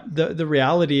 but the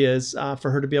reality is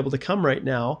for her to be able to come right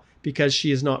now, because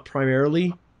she is not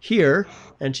primarily here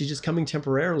and she's just coming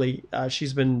temporarily,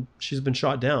 she's been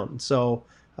shot down. So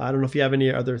I don't know if you have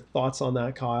any other thoughts on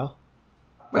that, Kyle.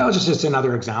 Well, it's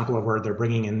another example of where they're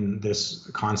bringing in this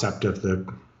concept of the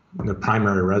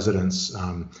primary residence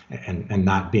and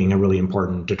that being a really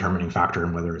important determining factor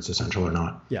in whether it's essential or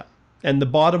not. Yeah. And the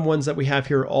bottom ones that we have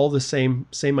here are all the same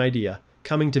idea.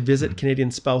 Coming to visit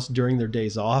Canadian spouse during their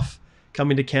days off,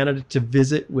 coming to Canada to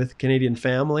visit with Canadian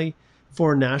family,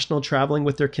 foreign national traveling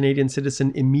with their Canadian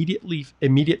citizen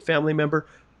immediate family member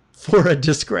for a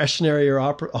discretionary or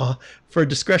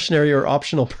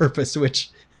optional purpose, which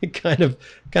it kind of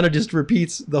just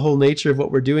repeats the whole nature of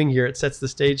what we're doing here. It sets the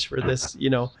stage for this.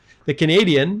 The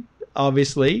Canadian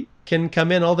obviously can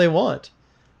come in all they want,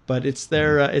 but it's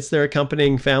their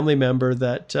accompanying family member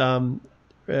that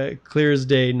clear as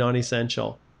day,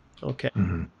 non-essential. Okay.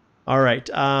 Mm-hmm. All right.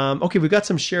 Okay, we've got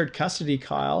some shared custody,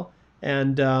 Kyle,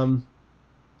 and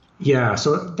yeah,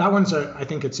 so that one's I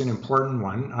think it's an important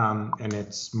one, and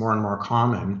it's more and more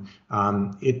common.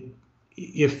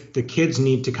 If the kids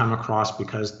need to come across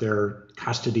because their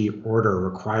custody order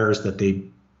requires that they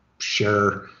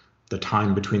share the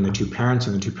time between the two parents,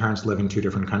 and the two parents live in two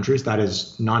different countries, that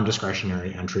is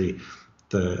non-discretionary entry.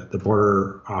 The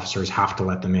border officers have to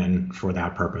let them in for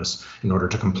that purpose in order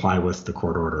to comply with the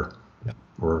court order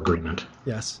or agreement.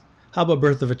 Yes. How about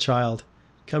birth of a child?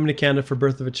 Coming to Canada for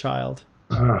birth of a child.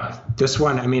 This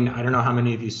one, I mean, I don't know how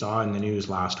many of you saw in the news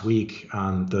last week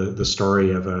the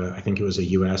story of I think it was a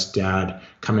U.S. dad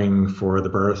coming for the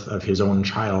birth of his own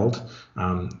child.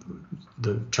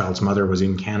 The child's mother was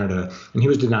in Canada, and he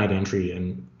was denied entry,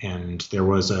 and there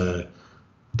was I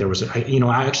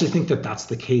actually think that that's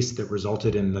the case that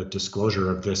resulted in the disclosure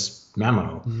of this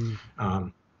memo. Mm-hmm.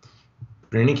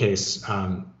 But in any case,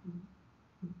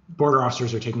 border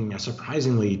officers are taking a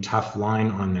surprisingly tough line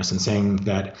on this and saying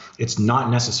that it's not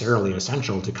necessarily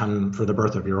essential to come for the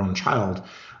birth of your own child.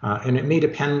 And it may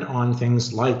depend on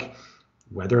things like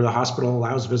whether the hospital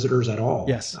allows visitors at all.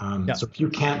 Yes. So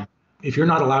if you're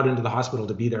not allowed into the hospital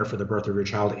to be there for the birth of your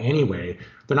child anyway,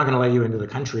 they're not going to let you into the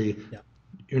country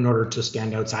in order to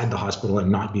stand outside the hospital and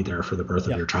not be there for the birth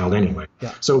of your child anyway.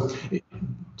 So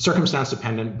circumstance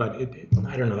dependent, but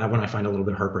I don't know, that one I find a little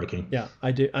bit heartbreaking. Yeah,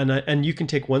 I do. And you can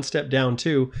take one step down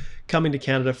too, coming to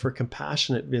Canada for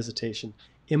compassionate visitation,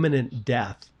 imminent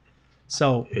death.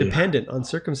 So dependent on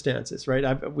circumstances,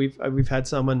 right? We've had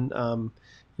someone,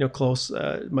 close,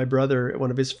 my brother, one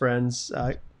of his friends,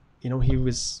 it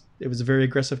was a very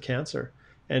aggressive cancer,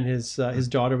 and his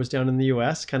daughter was down in the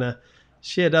U.S.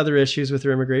 She had other issues with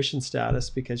her immigration status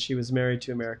because she was married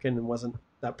to an American and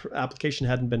that application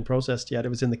hadn't been processed yet. It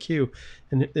was in the queue,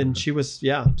 and she was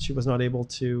not able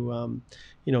to,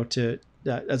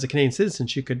 as a Canadian citizen,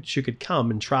 she could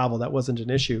come and travel. That wasn't an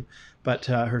issue, but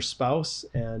her spouse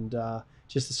and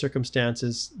just the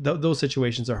circumstances, those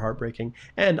situations are heartbrearking.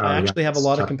 And I actually have a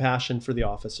lot of compassion for the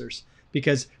officers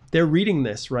because they're reading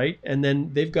this, right? And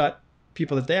then they've got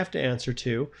people that they have to answer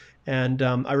to. And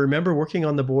I remember working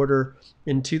on the border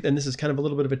and this is kind of a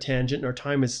little bit of a tangent, and our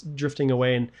time is drifting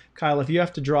away. And Kyle, if you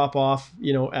have to drop off,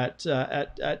 at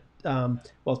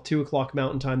 2:00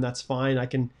 Mountain Time, that's fine. I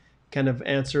can kind of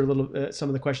answer a little some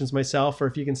of the questions myself, or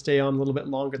if you can stay on a little bit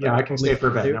longer. Yeah, I can stay for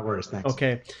a bit. No worries. Thanks.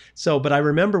 Okay. So, but I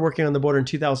remember working on the border in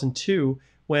 2002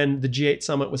 when the G8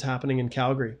 summit was happening in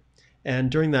Calgary,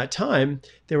 and during that time,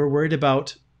 they were worried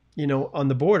about. On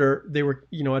the border, they were,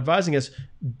 advising us,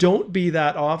 don't be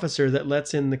that officer that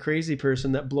lets in the crazy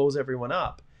person that blows everyone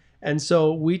up. And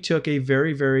so we took a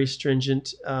very, very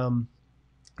stringent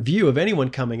view of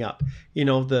anyone coming up.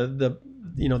 The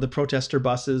protester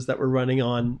buses that were running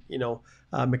on,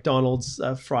 McDonald's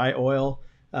fry oil.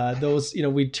 Those,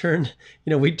 we'd turn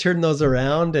those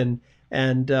around, and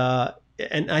I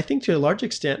think to a large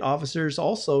extent, officers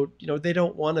also, they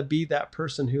don't want to be that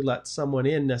person who lets someone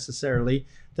in necessarily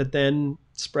that then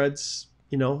spreads,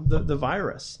 the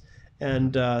virus.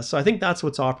 And so I think that's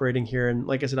what's operating here. And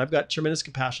like I said, I've got tremendous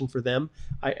compassion for them.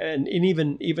 And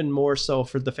even more so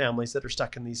for the families that are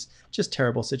stuck in these just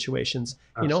terrible situations.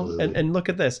 Absolutely. And look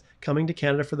at this, coming to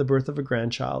Canada for the birth of a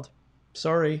grandchild.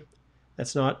 Sorry,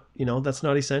 that's not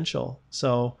essential.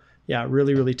 So yeah,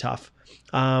 really, really tough.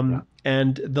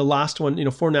 And the last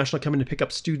one, foreign national coming to pick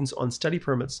up students on study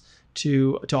permits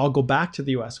to all go back to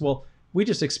the U.S. Well, we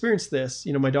just experienced this.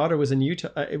 My daughter was in Utah.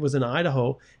 It was in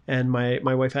Idaho, and my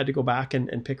wife had to go back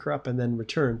and pick her up and then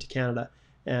return to Canada.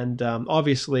 And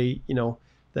obviously,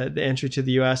 the entry to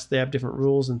the U.S., they have different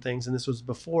rules and things. And this was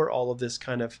before all of this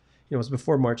kind of, it was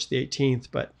before March the 18th.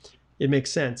 But it makes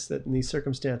sense that in these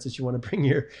circumstances, you want to bring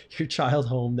your child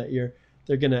home. That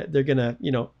they're gonna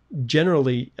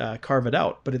generally carve it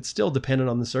out, but it's still dependent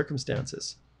on the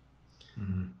circumstances.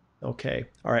 Mm-hmm. Okay.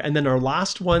 All right. And then our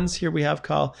last ones here we have,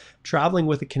 Kyle, traveling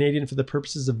with a Canadian for the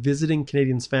purposes of visiting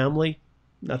Canadian's family.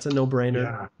 That's a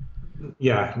no-brainer.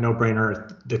 Yeah,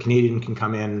 no-brainer. The Canadian can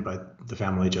come in, but the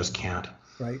family just can't.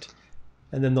 Right.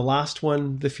 And then the last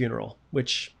one, the funeral,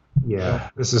 which... Yeah,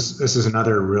 this is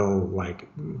another real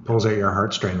pulls at your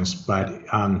heartstrings. But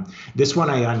this one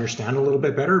I understand a little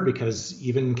bit better because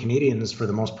even Canadians, for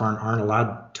the most part, aren't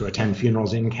allowed to attend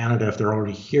funerals in Canada if they're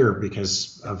already here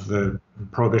because of the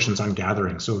prohibitions on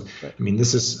gathering. So, right. I mean,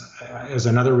 this is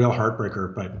another real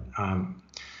heartbreaker,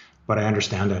 but I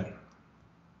understand it.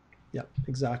 Yeah,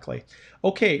 exactly.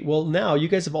 Okay, well now you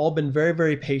guys have all been very,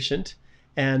 very patient,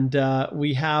 and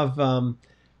we've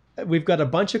got a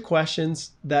bunch of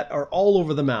questions that are all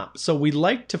over the map. So we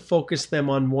like to focus them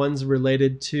on ones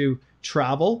related to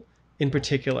travel in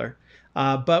particular.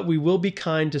 But we will be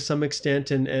kind to some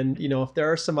extent, and if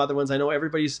there are some other ones, I know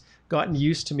everybody's gotten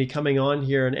used to me coming on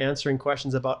here and answering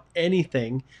questions about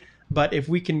anything, but if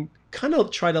we can kind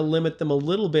of try to limit them a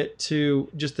little bit to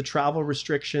just the travel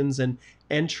restrictions and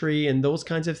entry and those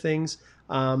kinds of things,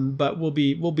 but we'll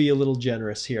be a little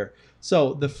generous here.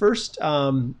 So the first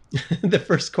the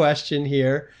first question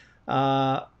here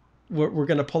we're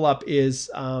going to pull up is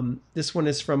this one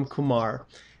is from Kumar,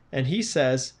 and he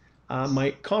says,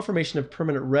 my confirmation of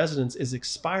permanent residence is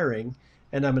expiring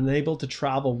and I'm unable to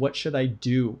travel. What should I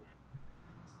do?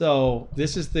 So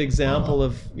this is the example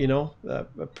of, a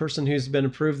person who's been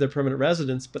approved their permanent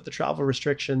residence, but the travel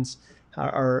restrictions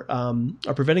are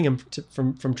preventing him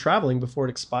from traveling before it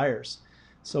expires.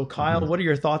 So Kyle, what are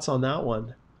your thoughts on that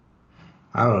one?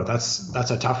 Oh, that's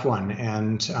a tough one,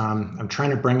 and I'm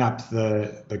trying to bring up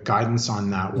the guidance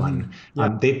on that one.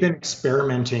 Yeah. They've been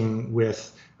experimenting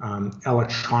with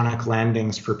electronic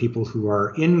landings for people who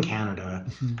are in Canada,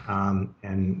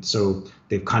 and so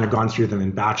they've kind of gone through them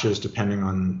in batches depending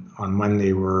on when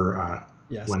they were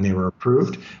Yes. when they were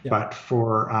approved. Yeah. But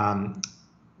for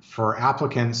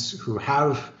applicants who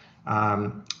have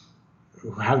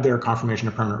their confirmation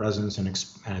of permanent residence and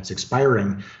it's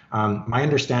expiring, my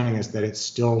understanding is that it's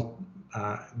still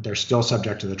they're still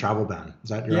subject to the travel ban. Is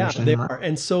that your understanding? Yeah, they are.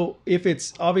 And so if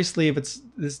it's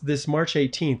this March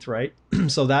 18th, right?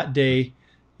 So that day,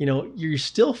 you're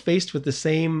still faced with the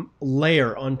same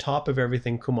layer on top of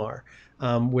everything, Kumar,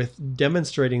 with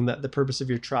demonstrating that the purpose of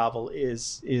your travel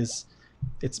is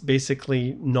it's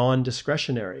basically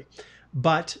non-discretionary.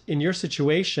 But in your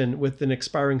situation with an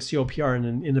expiring COPR and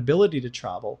an inability to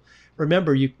travel,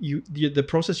 remember the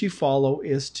process you follow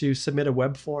is to submit a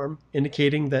web form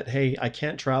indicating that, hey, I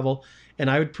can't travel, and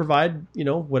I would provide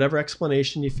whatever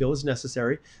explanation you feel is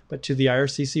necessary, but to the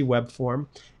IRCC web form,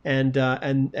 and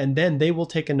then they will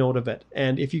take a note of it.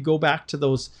 And if you go back to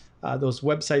those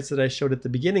websites that I showed at the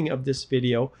beginning of this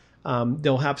video,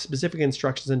 they'll have specific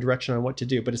instructions and direction on what to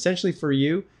do. But essentially for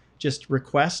you, just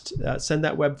request, send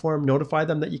that web form, notify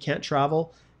them that you can't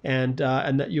travel, and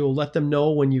that you'll let them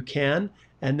know when you can.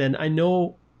 And then I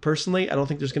know personally, I don't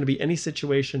think there's going to be any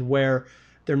situation where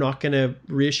they're not going to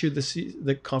reissue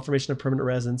the confirmation of permanent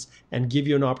residence and give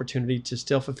you an opportunity to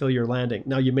still fulfill your landing.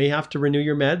 Now, you may have to renew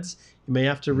your meds, you may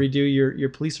have to redo your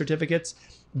police certificates,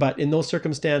 but in those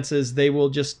circumstances, they will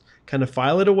just kind of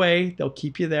file it away. They'll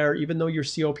keep you there, even though your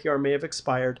COPR may have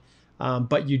expired.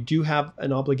 But you do have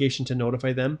an obligation to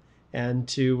notify them and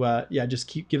to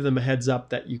just give them a heads up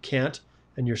that you can't,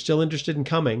 and you're still interested in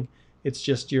coming. It's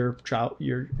just your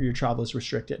travel is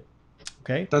restricted.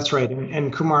 Okay. That's right.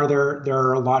 And Kumar, there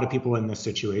are a lot of people in this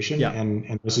situation, Yeah.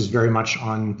 and this is very much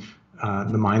on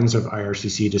the minds of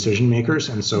IRCC decision makers.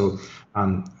 And so,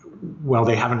 while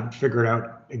they haven't figured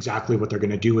out exactly what they're going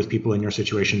to do with people in your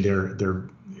situation, they're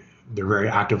very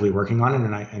actively working on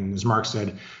it. And as Mark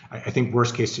said, I think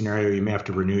worst case scenario, you may have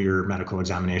to renew your medical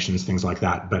examinations, things like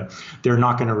that. But they're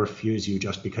not going to refuse you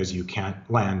just because you can't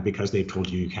land because they've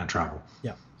told you can't travel.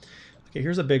 Yeah. Okay,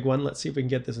 here's a big one. Let's see if we can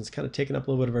get this. It's kind of taking up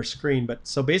a little bit of our screen. But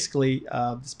so basically,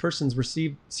 this person's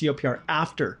received COPR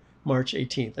after March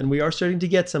 18th. And we are starting to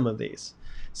get some of these.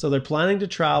 So they're planning to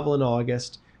travel in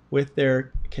August with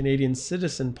their Canadian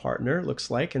citizen partner, looks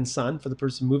like, and son, for the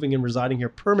person moving and residing here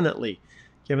permanently.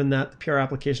 Given that the PR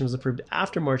application was approved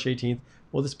after March 18th,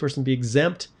 will this person be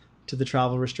exempt to the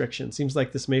travel restriction? Seems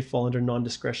like this may fall under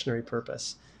non-discretionary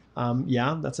purpose.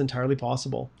 Yeah, that's entirely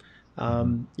possible.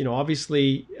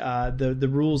 Obviously, the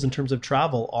rules in terms of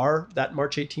travel are that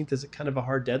March 18th is kind of a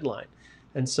hard deadline.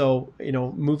 And so,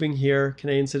 moving here,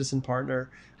 Canadian citizen partner,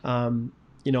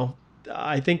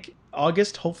 I think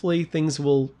August, hopefully things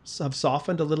will have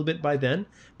softened a little bit by then.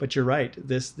 But you're right,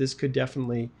 this could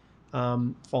definitely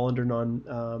fall under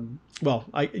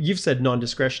you've said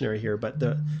non-discretionary here, but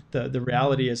the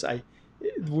reality is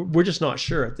we're just not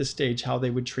sure at this stage how they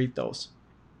would treat those.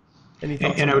 Any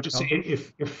thoughts? And I would just say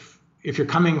if you're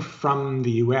coming from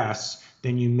the U.S.,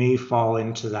 then you may fall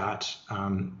into that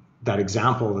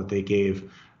example that they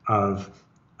gave of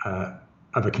a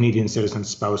Canadian citizen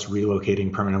spouse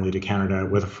relocating permanently to Canada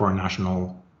with a foreign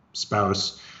national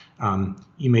spouse.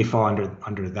 You may fall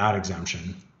under that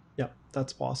exemption. Yeah,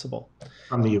 that's possible.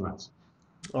 From the U.S.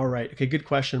 All right. Okay, good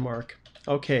question, Mark.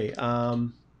 Okay.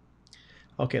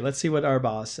 Okay, let's see what our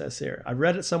boss says here. I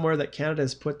read it somewhere that Canada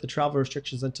has put the travel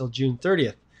restrictions until June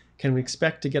 30th. Can we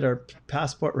expect to get our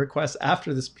passport requests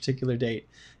after this particular date?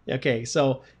 Okay,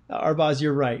 so Arbaz,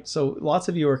 you're right. So lots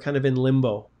of you are kind of in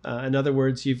limbo. In other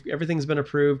words, everything's been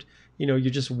approved. You're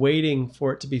just waiting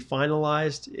for it to be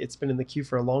finalized. It's been in the queue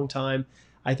for a long time.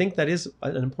 I think that is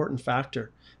an important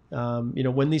factor.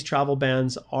 When these travel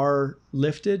bans are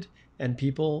lifted and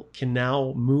people can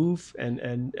now move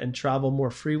and travel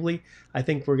more freely, I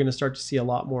think we're going to start to see a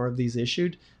lot more of these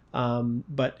issued.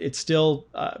 But it's still,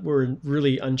 we're in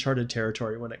really uncharted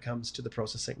territory when it comes to the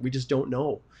processing. We just don't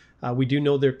know. We do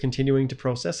know they're continuing to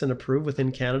process and approve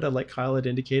within Canada, like Kyle had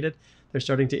indicated. They're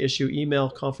starting to issue email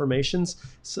confirmations.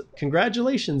 So,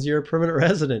 congratulations, you're a permanent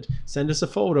resident. Send us a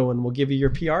photo and we'll give you your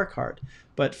PR card.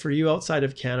 But for you outside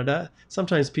of Canada,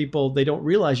 sometimes people, they don't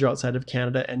realize you're outside of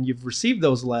Canada and you've received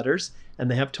those letters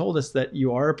and they have told us that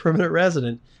you are a permanent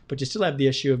resident, but you still have the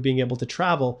issue of being able to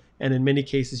travel. And in many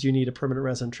cases, you need a permanent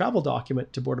resident travel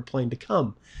document to board a plane to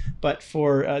come. But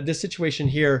for this situation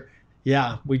here,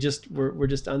 yeah, we're just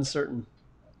uncertain.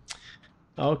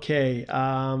 Okay.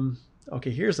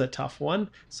 Okay, here's a tough one.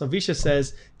 So Visha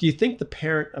says, do you think the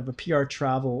parent of PR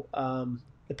travel on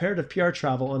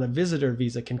a visitor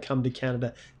visa can come to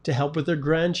Canada to help with their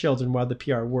grandchildren while the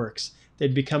PR works?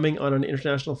 They'd be coming on an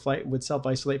international flight and would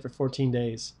self-isolate for 14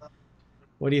 days.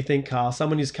 What do you think, Kyle?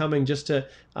 Someone who's coming just to,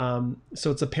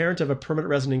 so it's a parent of a permanent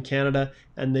resident in Canada,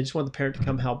 and they just want the parent to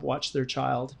come help watch their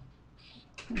child.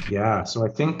 Yeah, so I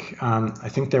think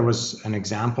there was an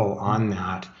example on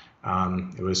that.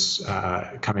 It was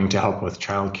coming to help with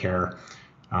childcare.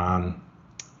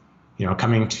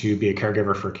 Coming to be a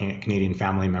caregiver for a Canadian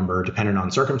family member, dependent on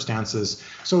circumstances.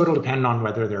 So it'll depend on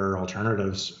whether there are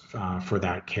alternatives for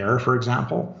that care, for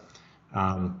example.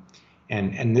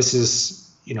 And this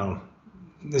is,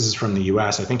 this is from the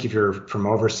U.S. I think if you're from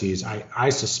overseas, I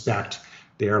suspect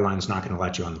the airline's not going to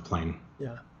let you on the plane.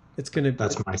 Yeah, it's going to.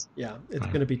 That's my. Yeah, it's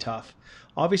going to be tough.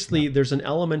 Obviously, there's an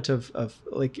element of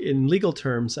like in legal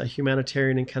terms, a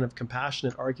humanitarian and kind of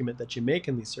compassionate argument that you make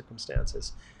in these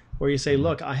circumstances, where you say,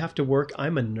 look, I have to work.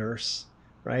 I'm a nurse,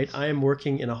 right? I am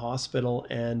working in a hospital,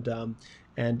 and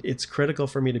it's critical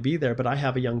for me to be there. But I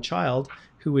have a young child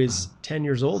who is 10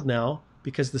 years old now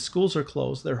because the schools are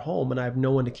closed. They're home, and I have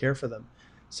no one to care for them.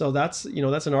 So that's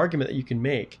an argument that you can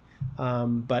make.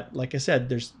 But like I said,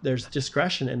 there's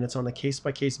discretion, and it's on a case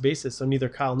by case basis. So neither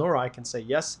Kyle nor I can say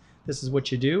yes, this is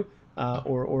what you do,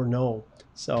 or no.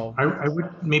 So I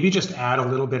would maybe just add a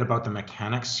little bit about the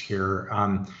mechanics here.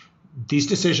 These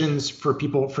decisions for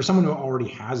someone who already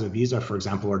has a visa, for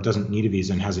example, or doesn't need a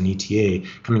visa and has an ETA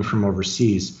coming from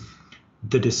overseas,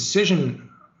 the decision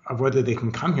of whether they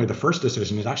can come here, the first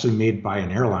decision is actually made by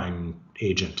an airline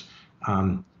agent.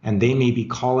 And they may be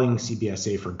calling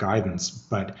CBSA for guidance,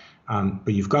 but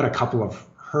you've got a couple of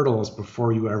hurdles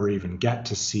before you ever even get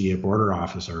to see a border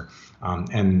officer.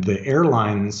 And the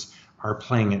airlines are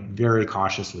playing it very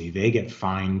cautiously. They get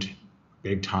fined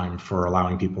big time for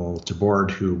allowing people to board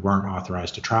who weren't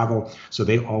authorized to travel. So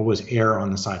they always err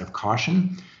on the side of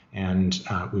caution. And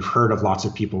we've heard of lots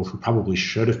of people who probably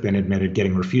should have been admitted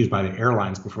getting refused by the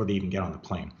airlines before they even get on the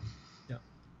plane.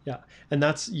 Yeah. And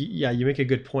you make a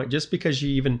good point. Just because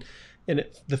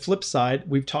the flip side,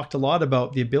 we've talked a lot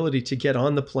about the ability to get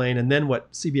on the plane and then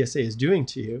what CBSA is doing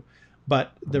to you.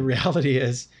 But the reality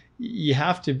is you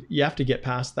have to get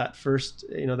past that first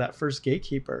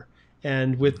gatekeeper.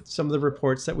 And with some of the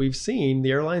reports that we've seen,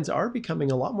 the airlines are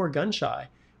becoming a lot more gun shy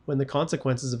when the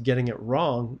consequences of getting it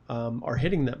wrong are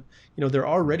hitting them. They're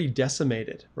already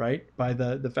decimated, right, by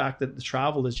the fact that the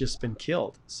travel has just been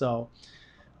killed. So,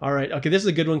 all right. Okay, this is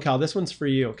a good one, Kyle. This one's for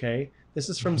you, okay? This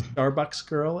is from Starbucks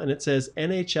Girl, and it says,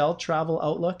 NHL Travel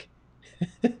Outlook.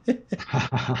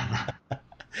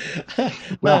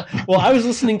 Well, I was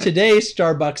listening today,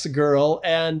 Starbucks Girl,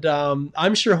 and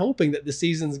I'm sure hoping that the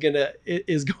season's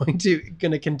is going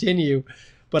to continue,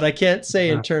 but I can't say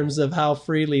in terms of how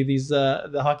freely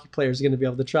the hockey players are going to be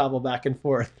able to travel back and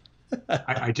forth.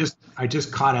 I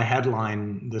just caught a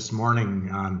headline this morning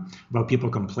about people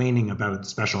complaining about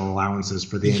special allowances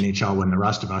for the NHL when the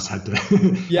rest of us had to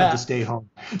had to stay home.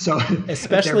 So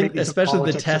especially the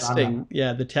testing,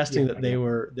 the testing that they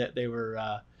were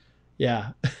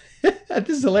this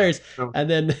is hilarious. And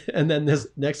then this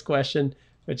next question,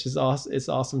 which is awesome, it's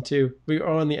awesome too. We are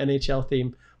on the NHL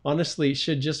theme. Honestly,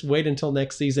 should just wait until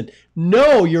next season.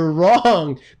 No, you're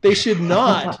wrong. They should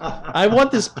not. I want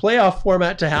this playoff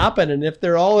format to happen, and if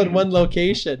they're all in one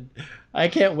location, I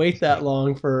can't wait that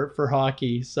long for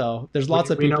hockey. So there's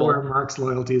lots of people. We know where Mark's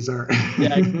loyalties are.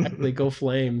 Yeah, exactly. Go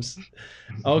Flames.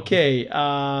 Okay.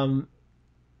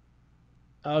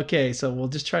 Okay, so we'll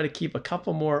just try to keep a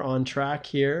couple more on track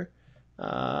here.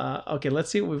 Okay,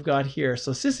 let's see what we've got here.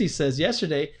 So Sissy says,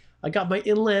 yesterday, I got my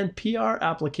inland PR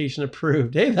application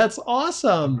approved. Hey, that's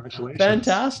awesome. Congratulations.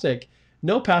 Fantastic.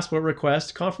 No passport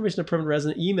request. Confirmation of permanent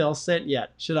resident email sent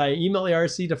yet. Should I email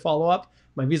ARC to follow up?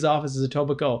 My visa office is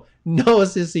Etobicoke. No,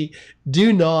 sissy,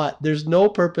 do not. There's no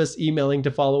purpose emailing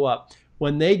to follow up.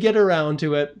 When they get around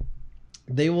to it,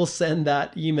 they will send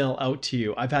that email out to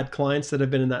you. I've had clients that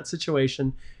have been in that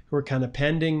situation who are kind of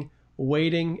pending,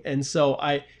 waiting. And so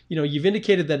you've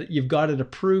indicated that you've got it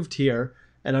approved here.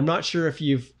 And I'm not sure if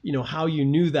how you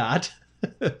knew that.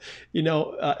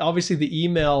 Obviously the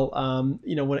email,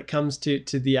 when it comes to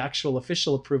the actual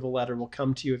official approval letter will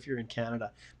come to you if you're in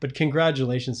Canada. But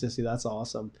congratulations, Sissy. That's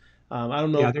awesome. I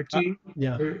don't know.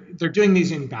 Yeah, they're doing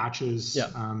these in batches. Yeah.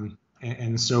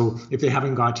 And so if they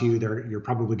haven't got to you, you're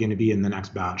probably going to be in the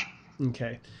next batch.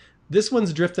 Okay. This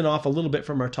one's drifting off a little bit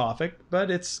from our topic, but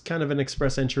it's kind of an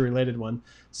express entry related one.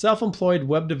 Self-employed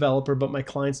web developer, but my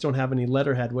clients don't have any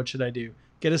letterhead. What should I do?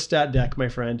 Get a stat deck, my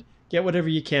friend. Get whatever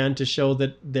you can to show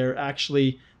that they're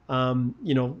actually, so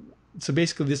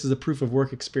basically this is a proof of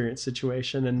work experience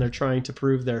situation, and they're trying to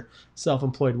prove their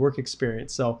self-employed work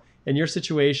experience. So in your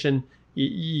situation,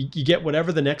 you get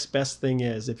whatever the next best thing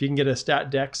is. If you can get a stat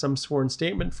deck, some sworn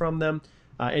statement from them,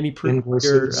 any proof of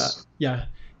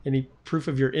any proof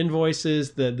of your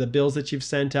invoices, the bills that you've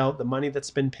sent out, the money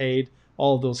that's been paid,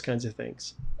 all of those kinds of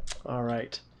things. All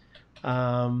right.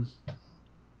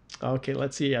 Okay,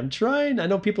 let's see. I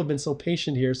know people have been so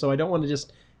patient here, so I don't want to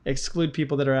just exclude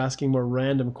people that are asking more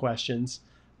random questions.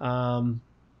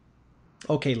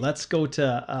 Okay, let's go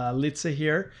to Litsa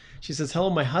here. She says, hello,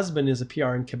 my husband is a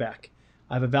PR in Quebec.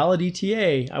 I have a valid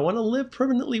ETA. I want to live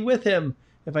permanently with him.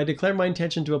 If I declare my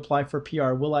intention to apply for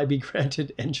PR, will I be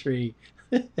granted entry?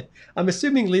 I'm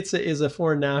assuming Litsa is a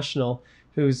foreign national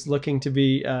who's looking to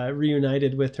be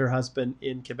reunited with her husband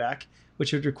in Quebec,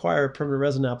 which would require a permanent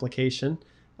resident application.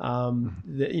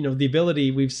 The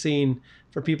ability we've seen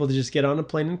for people to just get on a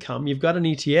plane and come. You've got an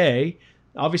ETA.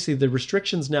 Obviously, the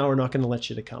restrictions now are not going to let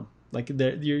you to come. Like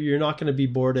you're not going to be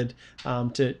boarded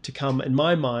to come. In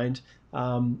my mind,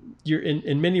 you're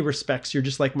in many respects, you're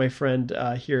just like my friend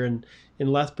here in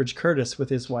Lethbridge, Curtis, with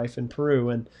his wife in Peru,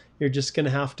 and you're just going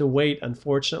to have to wait,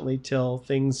 unfortunately, till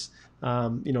things,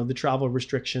 the travel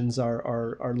restrictions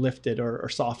are lifted or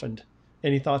softened.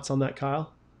 Any thoughts on that,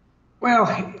 Kyle? Well,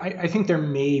 I think there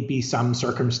may be some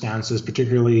circumstances,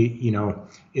 particularly,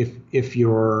 if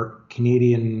your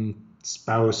Canadian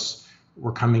spouse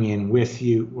were coming in with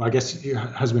you. Well, I guess your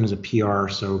husband is a PR,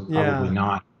 so probably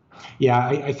not. Yeah,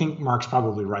 I think Mark's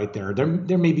probably right there.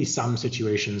 There may be some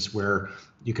situations where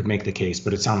you could make the case,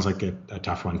 but it sounds like a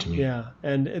tough one to me. Yeah,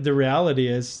 and the reality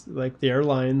is, like, the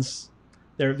airlines,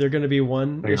 they're going to be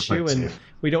one issue, and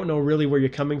we don't know really where you're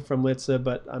coming from, Litsa,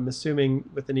 but I'm assuming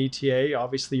with an ETA,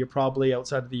 obviously you're probably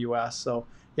outside of the U.S., so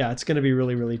yeah, it's going to be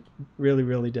really, really, really,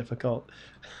 really difficult.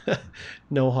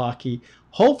 No hockey.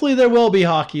 Hopefully there will be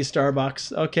hockey,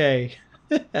 Starbucks. Okay.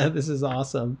 This is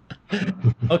awesome.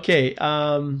 Okay.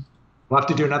 We'll have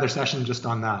to do another session just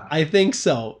on that. I think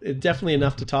so. It's definitely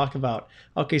enough to talk about.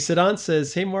 Okay, Siddhant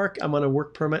says, hey, Mark, I'm on a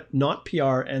work permit, not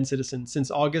PR and citizen, since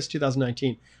August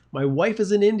 2019. My wife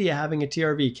is in India having a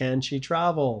TRV. Can she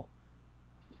travel?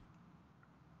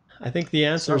 I think the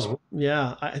answer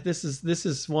is this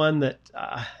is one that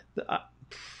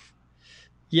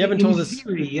you haven't told us.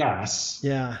 Theory, yes.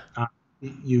 Yeah.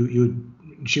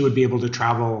 She would be able to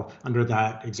travel under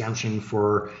that exemption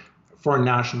for foreign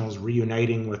nationals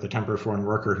reuniting with a temporary foreign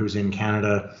worker who's in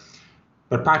Canada.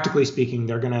 But practically speaking,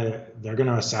 they're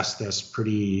gonna assess this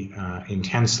pretty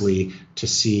intensely to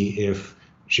see if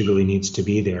she really needs to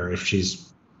be there. If she's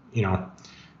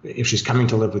coming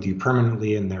to live with you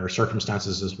permanently, and there are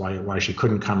circumstances as why she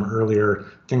couldn't come earlier,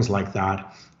 things like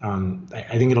that.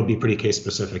 I think it'll be pretty case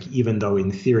specific, even though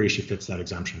in theory she fits that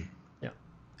exemption.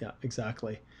 Yeah,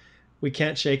 exactly. We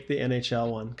can't shake the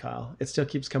NHL one, Kyle. It still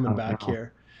keeps coming back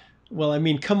here. Well, I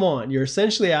mean, come on. You're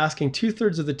essentially asking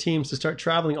 2/3 of the teams to start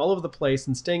traveling all over the place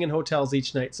and staying in hotels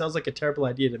each night. Sounds like a terrible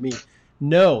idea to me.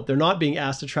 No, they're not being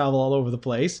asked to travel all over the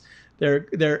place.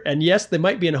 And yes, they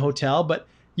might be in a hotel, but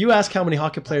you ask how many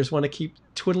hockey players want to keep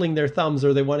twiddling their thumbs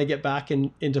or they want to get back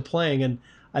into playing, and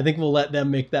I think we'll let them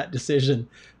make that decision.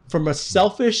 From a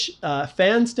selfish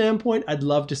fan standpoint, I'd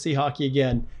love to see hockey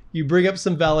again. You bring up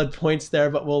some valid points there,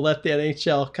 but we'll let the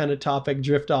NHL kind of topic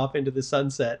drift off into the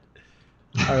sunset.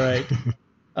 All right.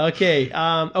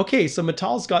 Okay. So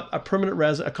Matal's got a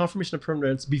confirmation of permanent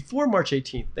residence before March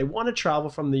 18th. They want to travel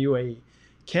from the UAE.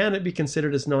 Can it be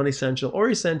considered as non-essential or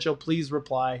essential? Please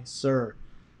reply, sir.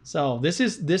 So this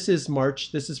is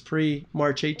March. This is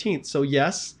pre-March 18th. So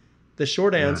yes, the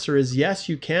short answer is yes,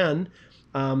 you can.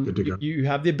 You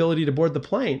have the ability to board the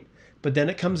plane. But then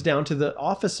it comes down to the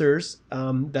officers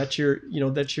that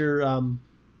you're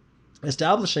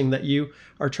establishing that you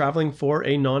are traveling for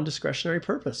a non-discretionary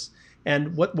purpose.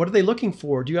 And what are they looking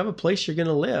for? Do you have a place you're going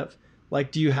to live?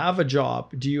 Like, do you have a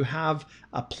job? Do you have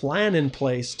a plan in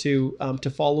place to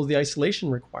follow the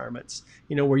isolation requirements?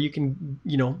 Where you can,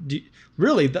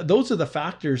 really, those are the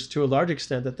factors to a large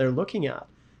extent that they're looking at.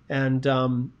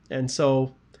 And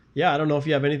so, yeah, I don't know if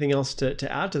you have anything else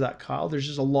to add to that, Kyle. There's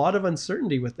just a lot of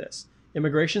uncertainty with this.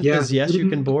 Immigration says, yes, you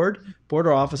can board.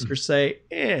 Border officers say,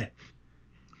 eh.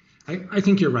 I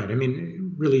think you're right. I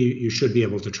mean, really, you should be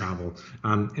able to travel.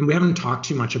 And we haven't talked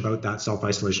too much about that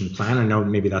self-isolation plan. I know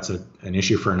maybe that's an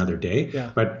issue for another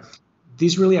day, but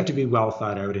these really have to be well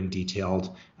thought out and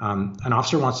detailed. An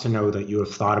officer wants to know that you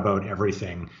have thought about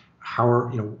everything.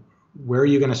 Where are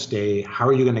you going to stay? How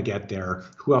are you going to get there?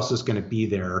 Who else is going to be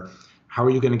there? How are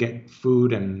you going to get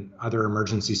food and other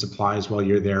emergency supplies while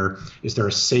you're there? Is there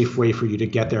a safe way for you to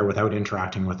get there without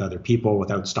interacting with other people,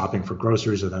 without stopping for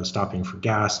groceries, without stopping for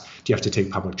gas? Do you have to take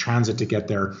public transit to get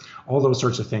there? All those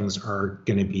sorts of things are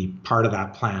going to be part of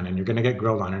that plan, and you're going to get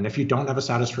grilled on. And if you don't have a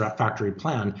satisfactory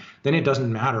plan, then it doesn't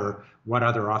matter what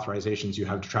other authorizations you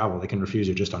have to travel. They can refuse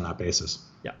you just on that basis.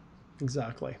 Yeah,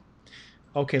 exactly.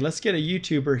 Okay, let's get a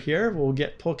YouTuber here. We'll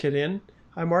get Pulkit in.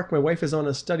 Hi, Mark. My wife is on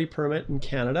a study permit in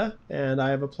Canada, and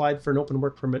I have applied for an open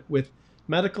work permit with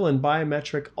medical and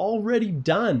biometric already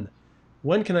done.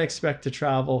 When can I expect to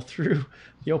travel through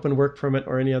the open work permit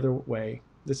or any other way?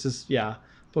 This is,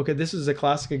 Pulkit, this is a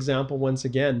classic example once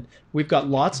again. We've got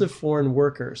lots of foreign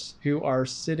workers who are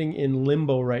sitting in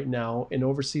limbo right now in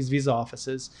overseas visa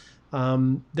offices.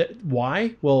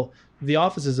 Why? Well, the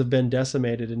offices have been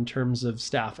decimated in terms of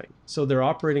staffing. So they're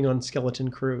operating on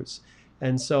skeleton crews.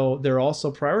 And so they're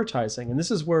also prioritizing. And this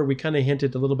is where we kind of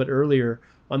hinted a little bit earlier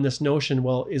on this notion,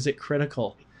 well, is it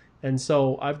critical? And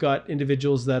so I've got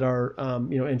individuals that are,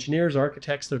 engineers,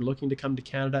 architects that are looking to come to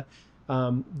Canada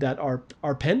that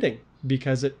are pending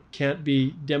because it can't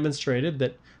be demonstrated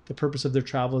that the purpose of their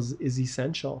travel is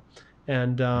essential.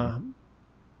 And I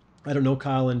don't know,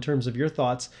 Kyle, in terms of your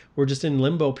thoughts, we're just in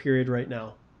limbo period right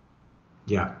now.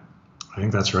 Yeah, I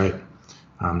think that's right.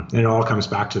 And it all comes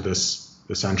back to this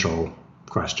essential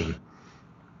question.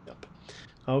 Yep.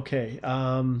 Okay.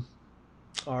 All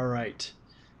right.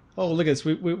 Oh, look at this.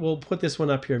 We'll put this one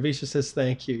up here. Visha says,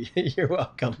 thank you. You're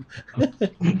welcome.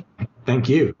 Thank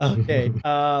you. Okay.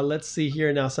 Let's see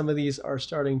here now. Some of these are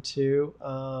starting to...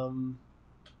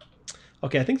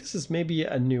 Okay, I think this is maybe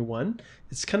a new one.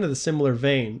 It's kind of the similar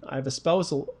vein. I have a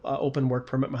spousal open work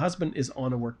permit. My husband is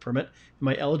on a work permit. Am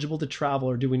I eligible to travel,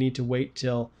 or do we need to wait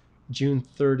till June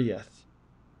 30th?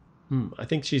 I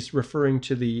think she's referring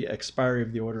to the expiry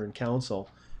of the order in council.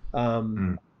 I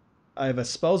have a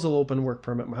spousal open work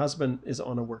permit. My husband is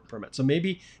on a work permit. So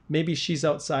maybe she's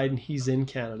outside and he's in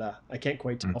Canada. I can't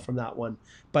quite tell from that one.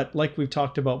 But like we've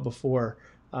talked about before,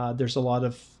 there's a lot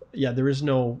of, there is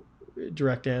no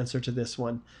direct answer to this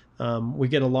one. We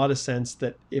get a lot of sense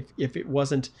that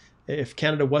if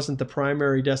Canada wasn't the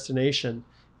primary destination,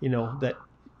 that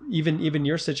even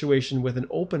your situation with an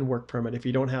open work permit, if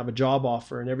you don't have a job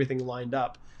offer and everything lined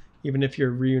up, even if you're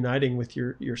reuniting with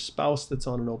your spouse that's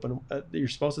on your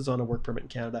spouse that's on a work permit in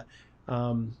Canada,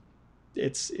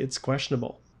 it's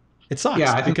questionable. It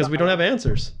sucks because we don't have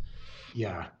answers.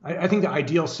 Yeah, I think the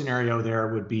ideal scenario there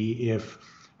would be if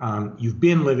you've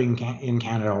been living in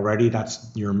Canada already, that's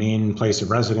your main place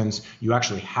of residence, you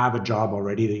actually have a job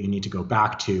already that you need to go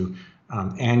back to,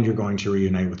 and you're going to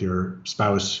reunite with your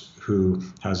spouse who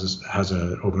has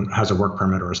a work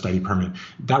permit or a study permit.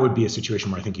 That would be a situation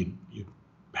where I think you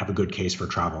have a good case for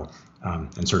travel,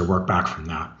 and sort of work back from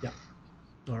that. Yeah.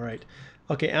 All right.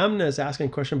 Okay. Amna is asking a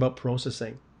question about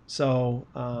processing. So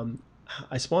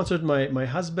I sponsored my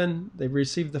husband. They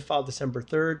received the file December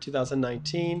 3rd,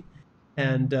 2019.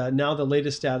 And now the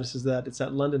latest status is that it's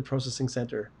at London Processing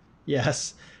Center.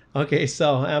 Yes. Okay.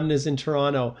 So Amna is in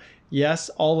Toronto. Yes,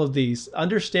 all of these.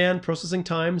 Understand processing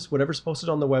times, whatever's posted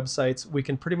on the websites, we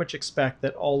can pretty much expect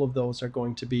that all of those are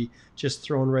going to be just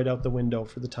thrown right out the window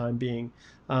for the time being.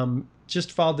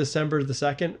 Just filed December the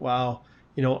 2nd. Wow.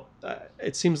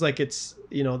 It seems like it's,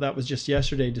 that was just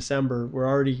yesterday, December. We're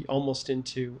already almost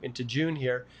into June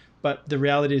here. But the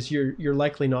reality is you're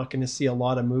likely not going to see a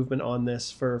lot of movement on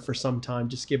this for some time,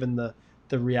 just given the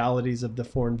realities of the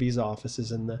foreign visa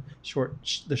offices and the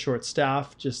short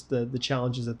staff, just the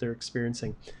challenges that they're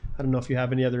experiencing. I don't know if you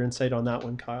have any other insight on that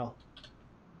one, Kyle.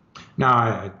 No,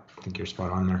 I think you're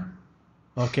spot on there.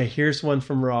 Okay, here's one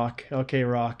from Rock. Okay,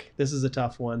 Rock, this is a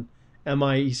tough one. Am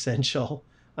I essential?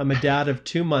 I'm a dad of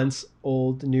 2 months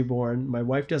old newborn. My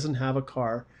wife doesn't have a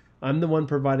car. I'm the one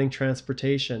providing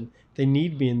transportation. They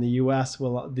need me in the U.S.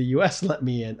 Will the U.S. let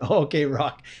me in? Oh, okay,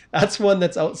 Rock. That's one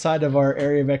that's outside of our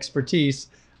area of expertise.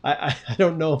 I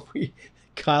don't know if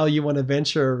Kyle, you want to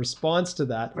venture a response to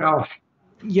that? Well,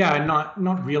 yeah,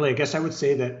 not really. I guess I would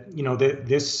say that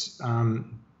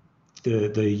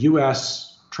the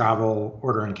U.S. Travel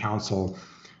Order in Council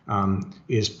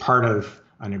is part of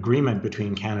an agreement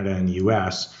between Canada and the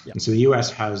U.S. Yep. And so the U.S.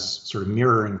 has sort of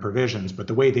mirroring provisions, but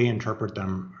the way they interpret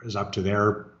them is up to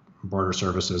their border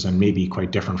services and maybe quite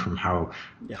different from how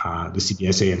the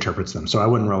CBSA interprets them. So I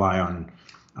wouldn't rely on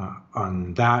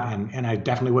that, and I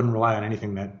definitely wouldn't rely on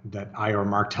anything that I or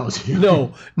Mark tells you.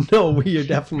 No, we are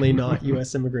definitely not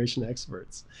U.S. immigration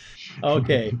experts.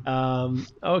 Okay,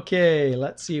 okay.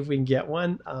 Let's see if we can get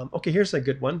one. Okay, here's a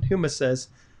good one. Huma says,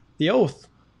 "The oath.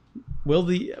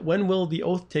 When will the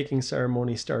oath taking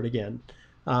ceremony start again?"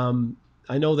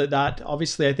 I know that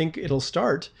obviously I think it'll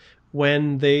start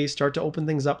when they start to open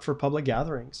things up for public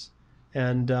gatherings,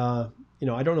 and I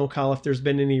don't know, Kyle, if there's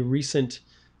been any recent.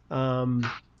 Recent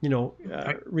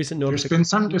notice. There's been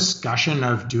some discussion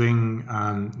of doing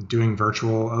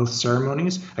virtual oath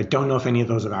ceremonies. I don't know if any of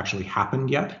those have actually happened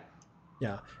yet.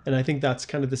 Yeah, and I think that's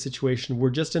kind of the situation. We're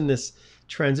just in this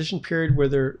transition period where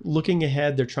they're looking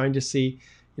ahead. They're trying to see,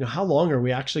 how long are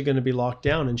we actually going to be locked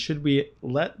down, and should we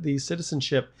let these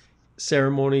citizenship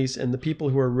ceremonies and the people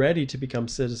who are ready to become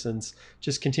citizens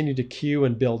just continue to queue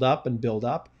and build up and build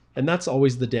up? And that's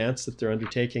always the dance that they're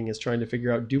undertaking, is trying to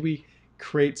figure out, do we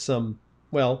create some,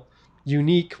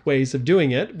 unique ways of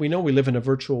doing it? We know we live in a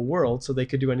virtual world, so they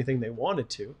could do anything they wanted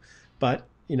to, but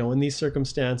in these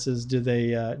circumstances, do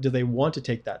they want to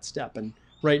take that step? And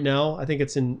right now, I think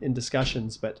it's in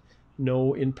discussions, but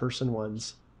no in-person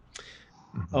ones.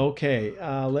 Mm-hmm. Okay,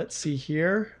 let's see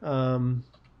here.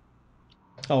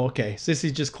 Okay,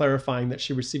 Sissy's just clarifying that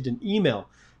she received an email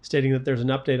stating that there's an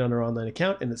update on her online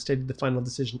account and it stated the final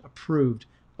decision approved.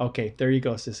 Okay, there you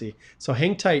go, Sissy. So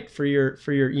hang tight for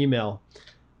your email.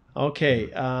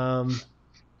 Okay.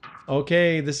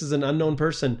 Okay, this is an unknown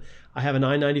person. I have an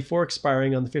I-94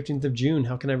 expiring on the 15th of June.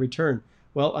 How can I return?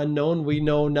 Well, unknown, we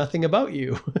know nothing about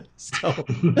you. so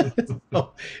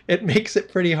it makes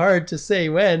it pretty hard to say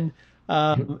when.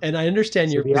 And I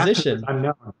understand your position.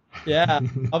 Unknown. Yeah,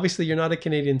 obviously you're not a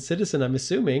Canadian citizen, I'm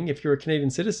assuming. If you're a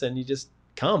Canadian citizen, you just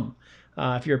come.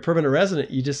 If you're a permanent resident,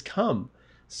 you just come.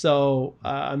 So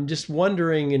I'm just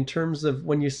wondering, in terms of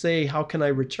when you say, how can I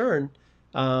return,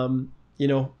 what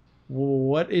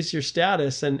is your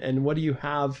status, and what do you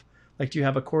have? Like, do you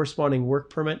have a corresponding work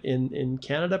permit in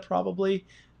Canada, probably?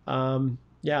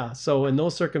 So in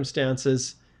those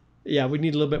circumstances, we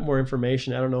need a little bit more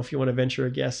information. I don't know if you want to venture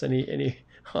a guess any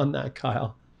on that,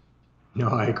 Kyle. No,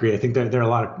 I agree. I think there are a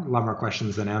lot more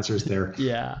questions than answers there.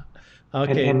 Yeah.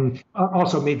 Okay. And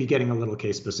also maybe getting a little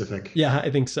case specific. Yeah,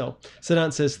 I think so.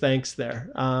 Siddhant says thanks there.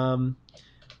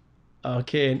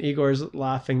 Okay, and Igor's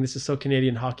laughing. This is so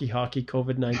Canadian, hockey,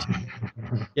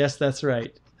 COVID-19. Yes, that's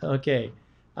right. Okay.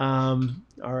 All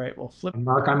right, we'll flip. And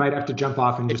Mark, I might have to jump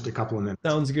off in just a couple of minutes.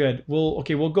 Sounds good. We'll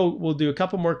do a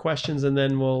couple more questions, and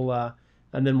then we'll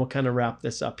kind of wrap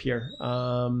this up here.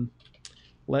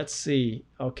 Let's see.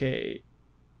 Okay,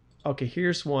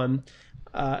 here's one.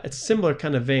 It's a similar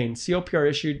kind of vein. COPR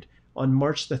issued on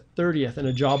March the 30th and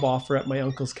a job offer at my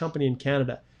uncle's company in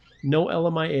Canada. No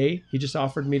LMIA. He just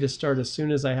offered me to start as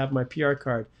soon as I have my PR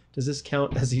card. Does this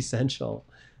count as essential?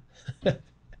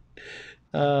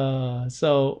 So I'm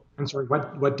sorry,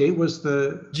 what date was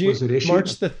it issued?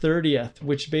 March the 30th,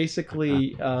 which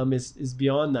basically is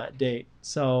beyond that date.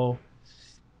 So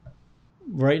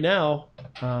right now,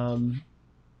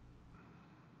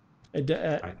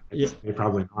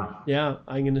 probably not. Yeah,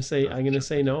 I'm gonna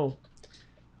say no.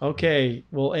 Okay,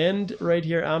 we'll end right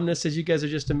here. Amna says, you guys are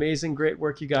just amazing. Great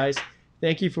work, you guys.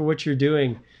 Thank you for what you're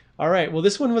doing. All right, well,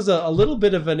 this one was a little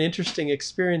bit of an interesting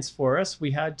experience for us. We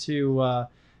had to,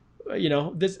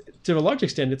 this, to a large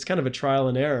extent, it's kind of a trial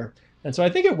and error. And so I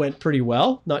think it went pretty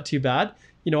well, not too bad.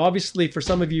 Obviously, for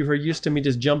some of you who are used to me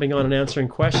just jumping on and answering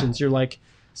questions, you're like,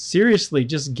 seriously,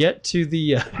 just get to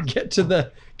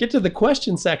the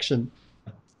question section.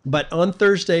 But on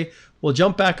Thursday, we'll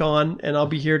jump back on, and I'll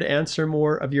be here to answer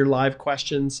more of your live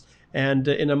questions, and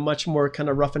in a much more kind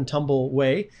of rough and tumble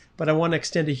way. But I want to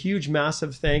extend a huge,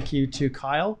 massive thank you to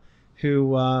Kyle,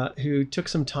 who took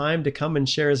some time to come and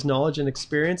share his knowledge and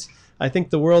experience. I think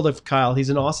the world of Kyle.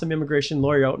 He's an awesome immigration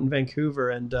lawyer out in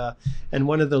Vancouver, and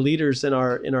one of the leaders in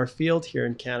our field here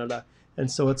in Canada.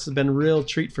 And so it's been a real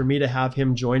treat for me to have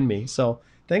him join me. So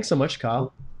thanks so much,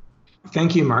 Kyle.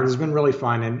 Thank you, Mark. It's been really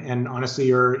fun. And honestly,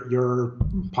 your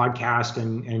podcast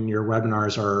and your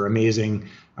webinars are amazing.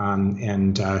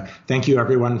 And thank you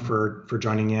everyone for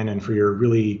joining in and for your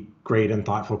really great and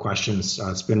thoughtful questions.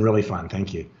 It's been really fun.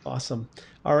 Thank you. Awesome.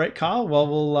 All right, Kyle.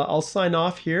 Well, I'll sign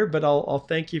off here, but I'll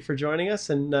thank you for joining us,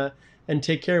 and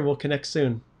take care. We'll connect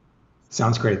soon.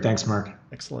 Sounds great. Thanks, Mark.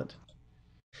 Excellent.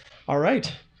 All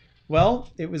right. Well,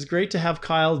 it was great to have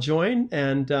Kyle join,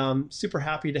 and super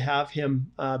happy to have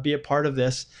him be a part of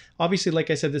this. Obviously, like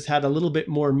I said, this had a little bit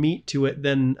more meat to it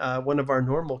than one of our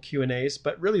normal Q&As,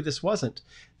 but really this wasn't.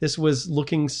 This was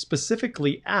looking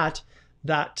specifically at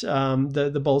that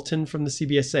the bulletin from the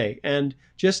CBSA. And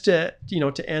just to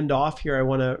end off here, I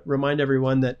want to remind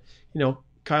everyone that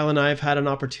Kyle and I have had an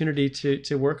opportunity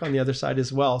to work on the other side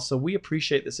as well. So we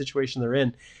appreciate the situation they're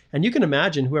in. And you can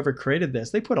imagine whoever created this,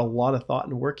 they put a lot of thought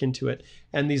and work into it.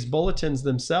 And these bulletins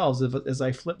themselves, as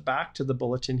I flip back to the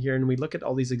bulletin here and we look at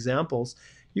all these examples,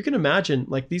 you can imagine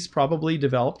like these probably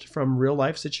developed from real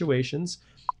life situations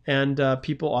and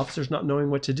officers not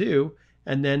knowing what to do.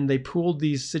 And then they pooled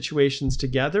these situations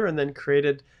together and then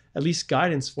created at least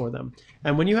guidance for them.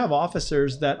 And when you have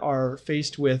officers that are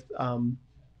faced with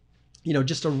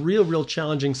just a real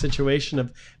challenging situation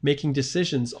of making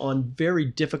decisions on very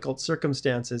difficult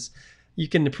circumstances, you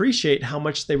can appreciate how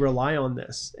much they rely on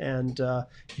this. And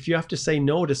if you have to say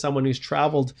no to someone who's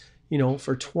traveled,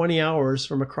 for 20 hours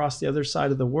from across the other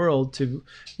side of the world to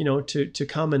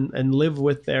come and live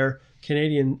with their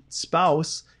Canadian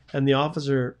spouse, and the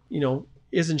officer,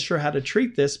 isn't sure how to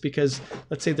treat this because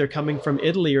let's say they're coming from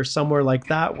Italy or somewhere like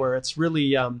that, where it's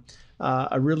really a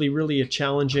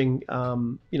challenging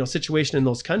situation in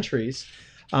those countries.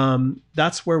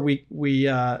 That's where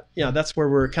that's where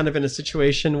we're kind of in a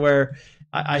situation where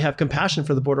I have compassion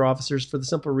for the border officers for the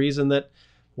simple reason that,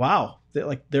 wow,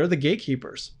 they're the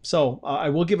gatekeepers. So I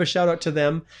will give a shout out to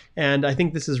them. And I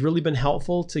think this has really been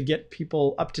helpful to get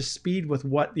people up to speed with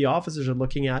what the officers are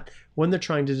looking at when they're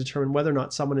trying to determine whether or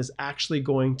not someone is actually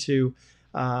going to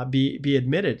be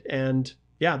admitted. And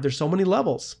yeah, there's so many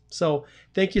levels. So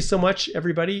thank you so much,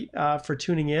 everybody, for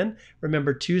tuning in.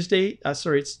 Remember,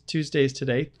 it's Tuesdays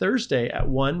today. Thursday at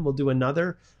 1, we'll do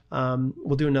another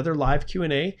live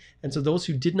Q&A. And so those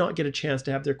who did not get a chance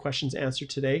to have their questions answered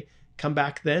today, come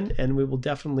back then, and we will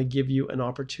definitely give you an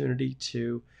opportunity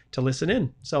to listen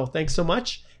in. So thanks so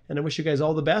much, and I wish you guys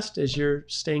all the best as you're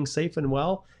staying safe and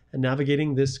well and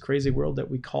navigating this crazy world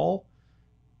that we call,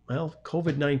 well,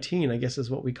 COVID-19, I guess is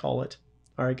what we call it.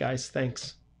 All right, guys,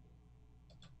 thanks.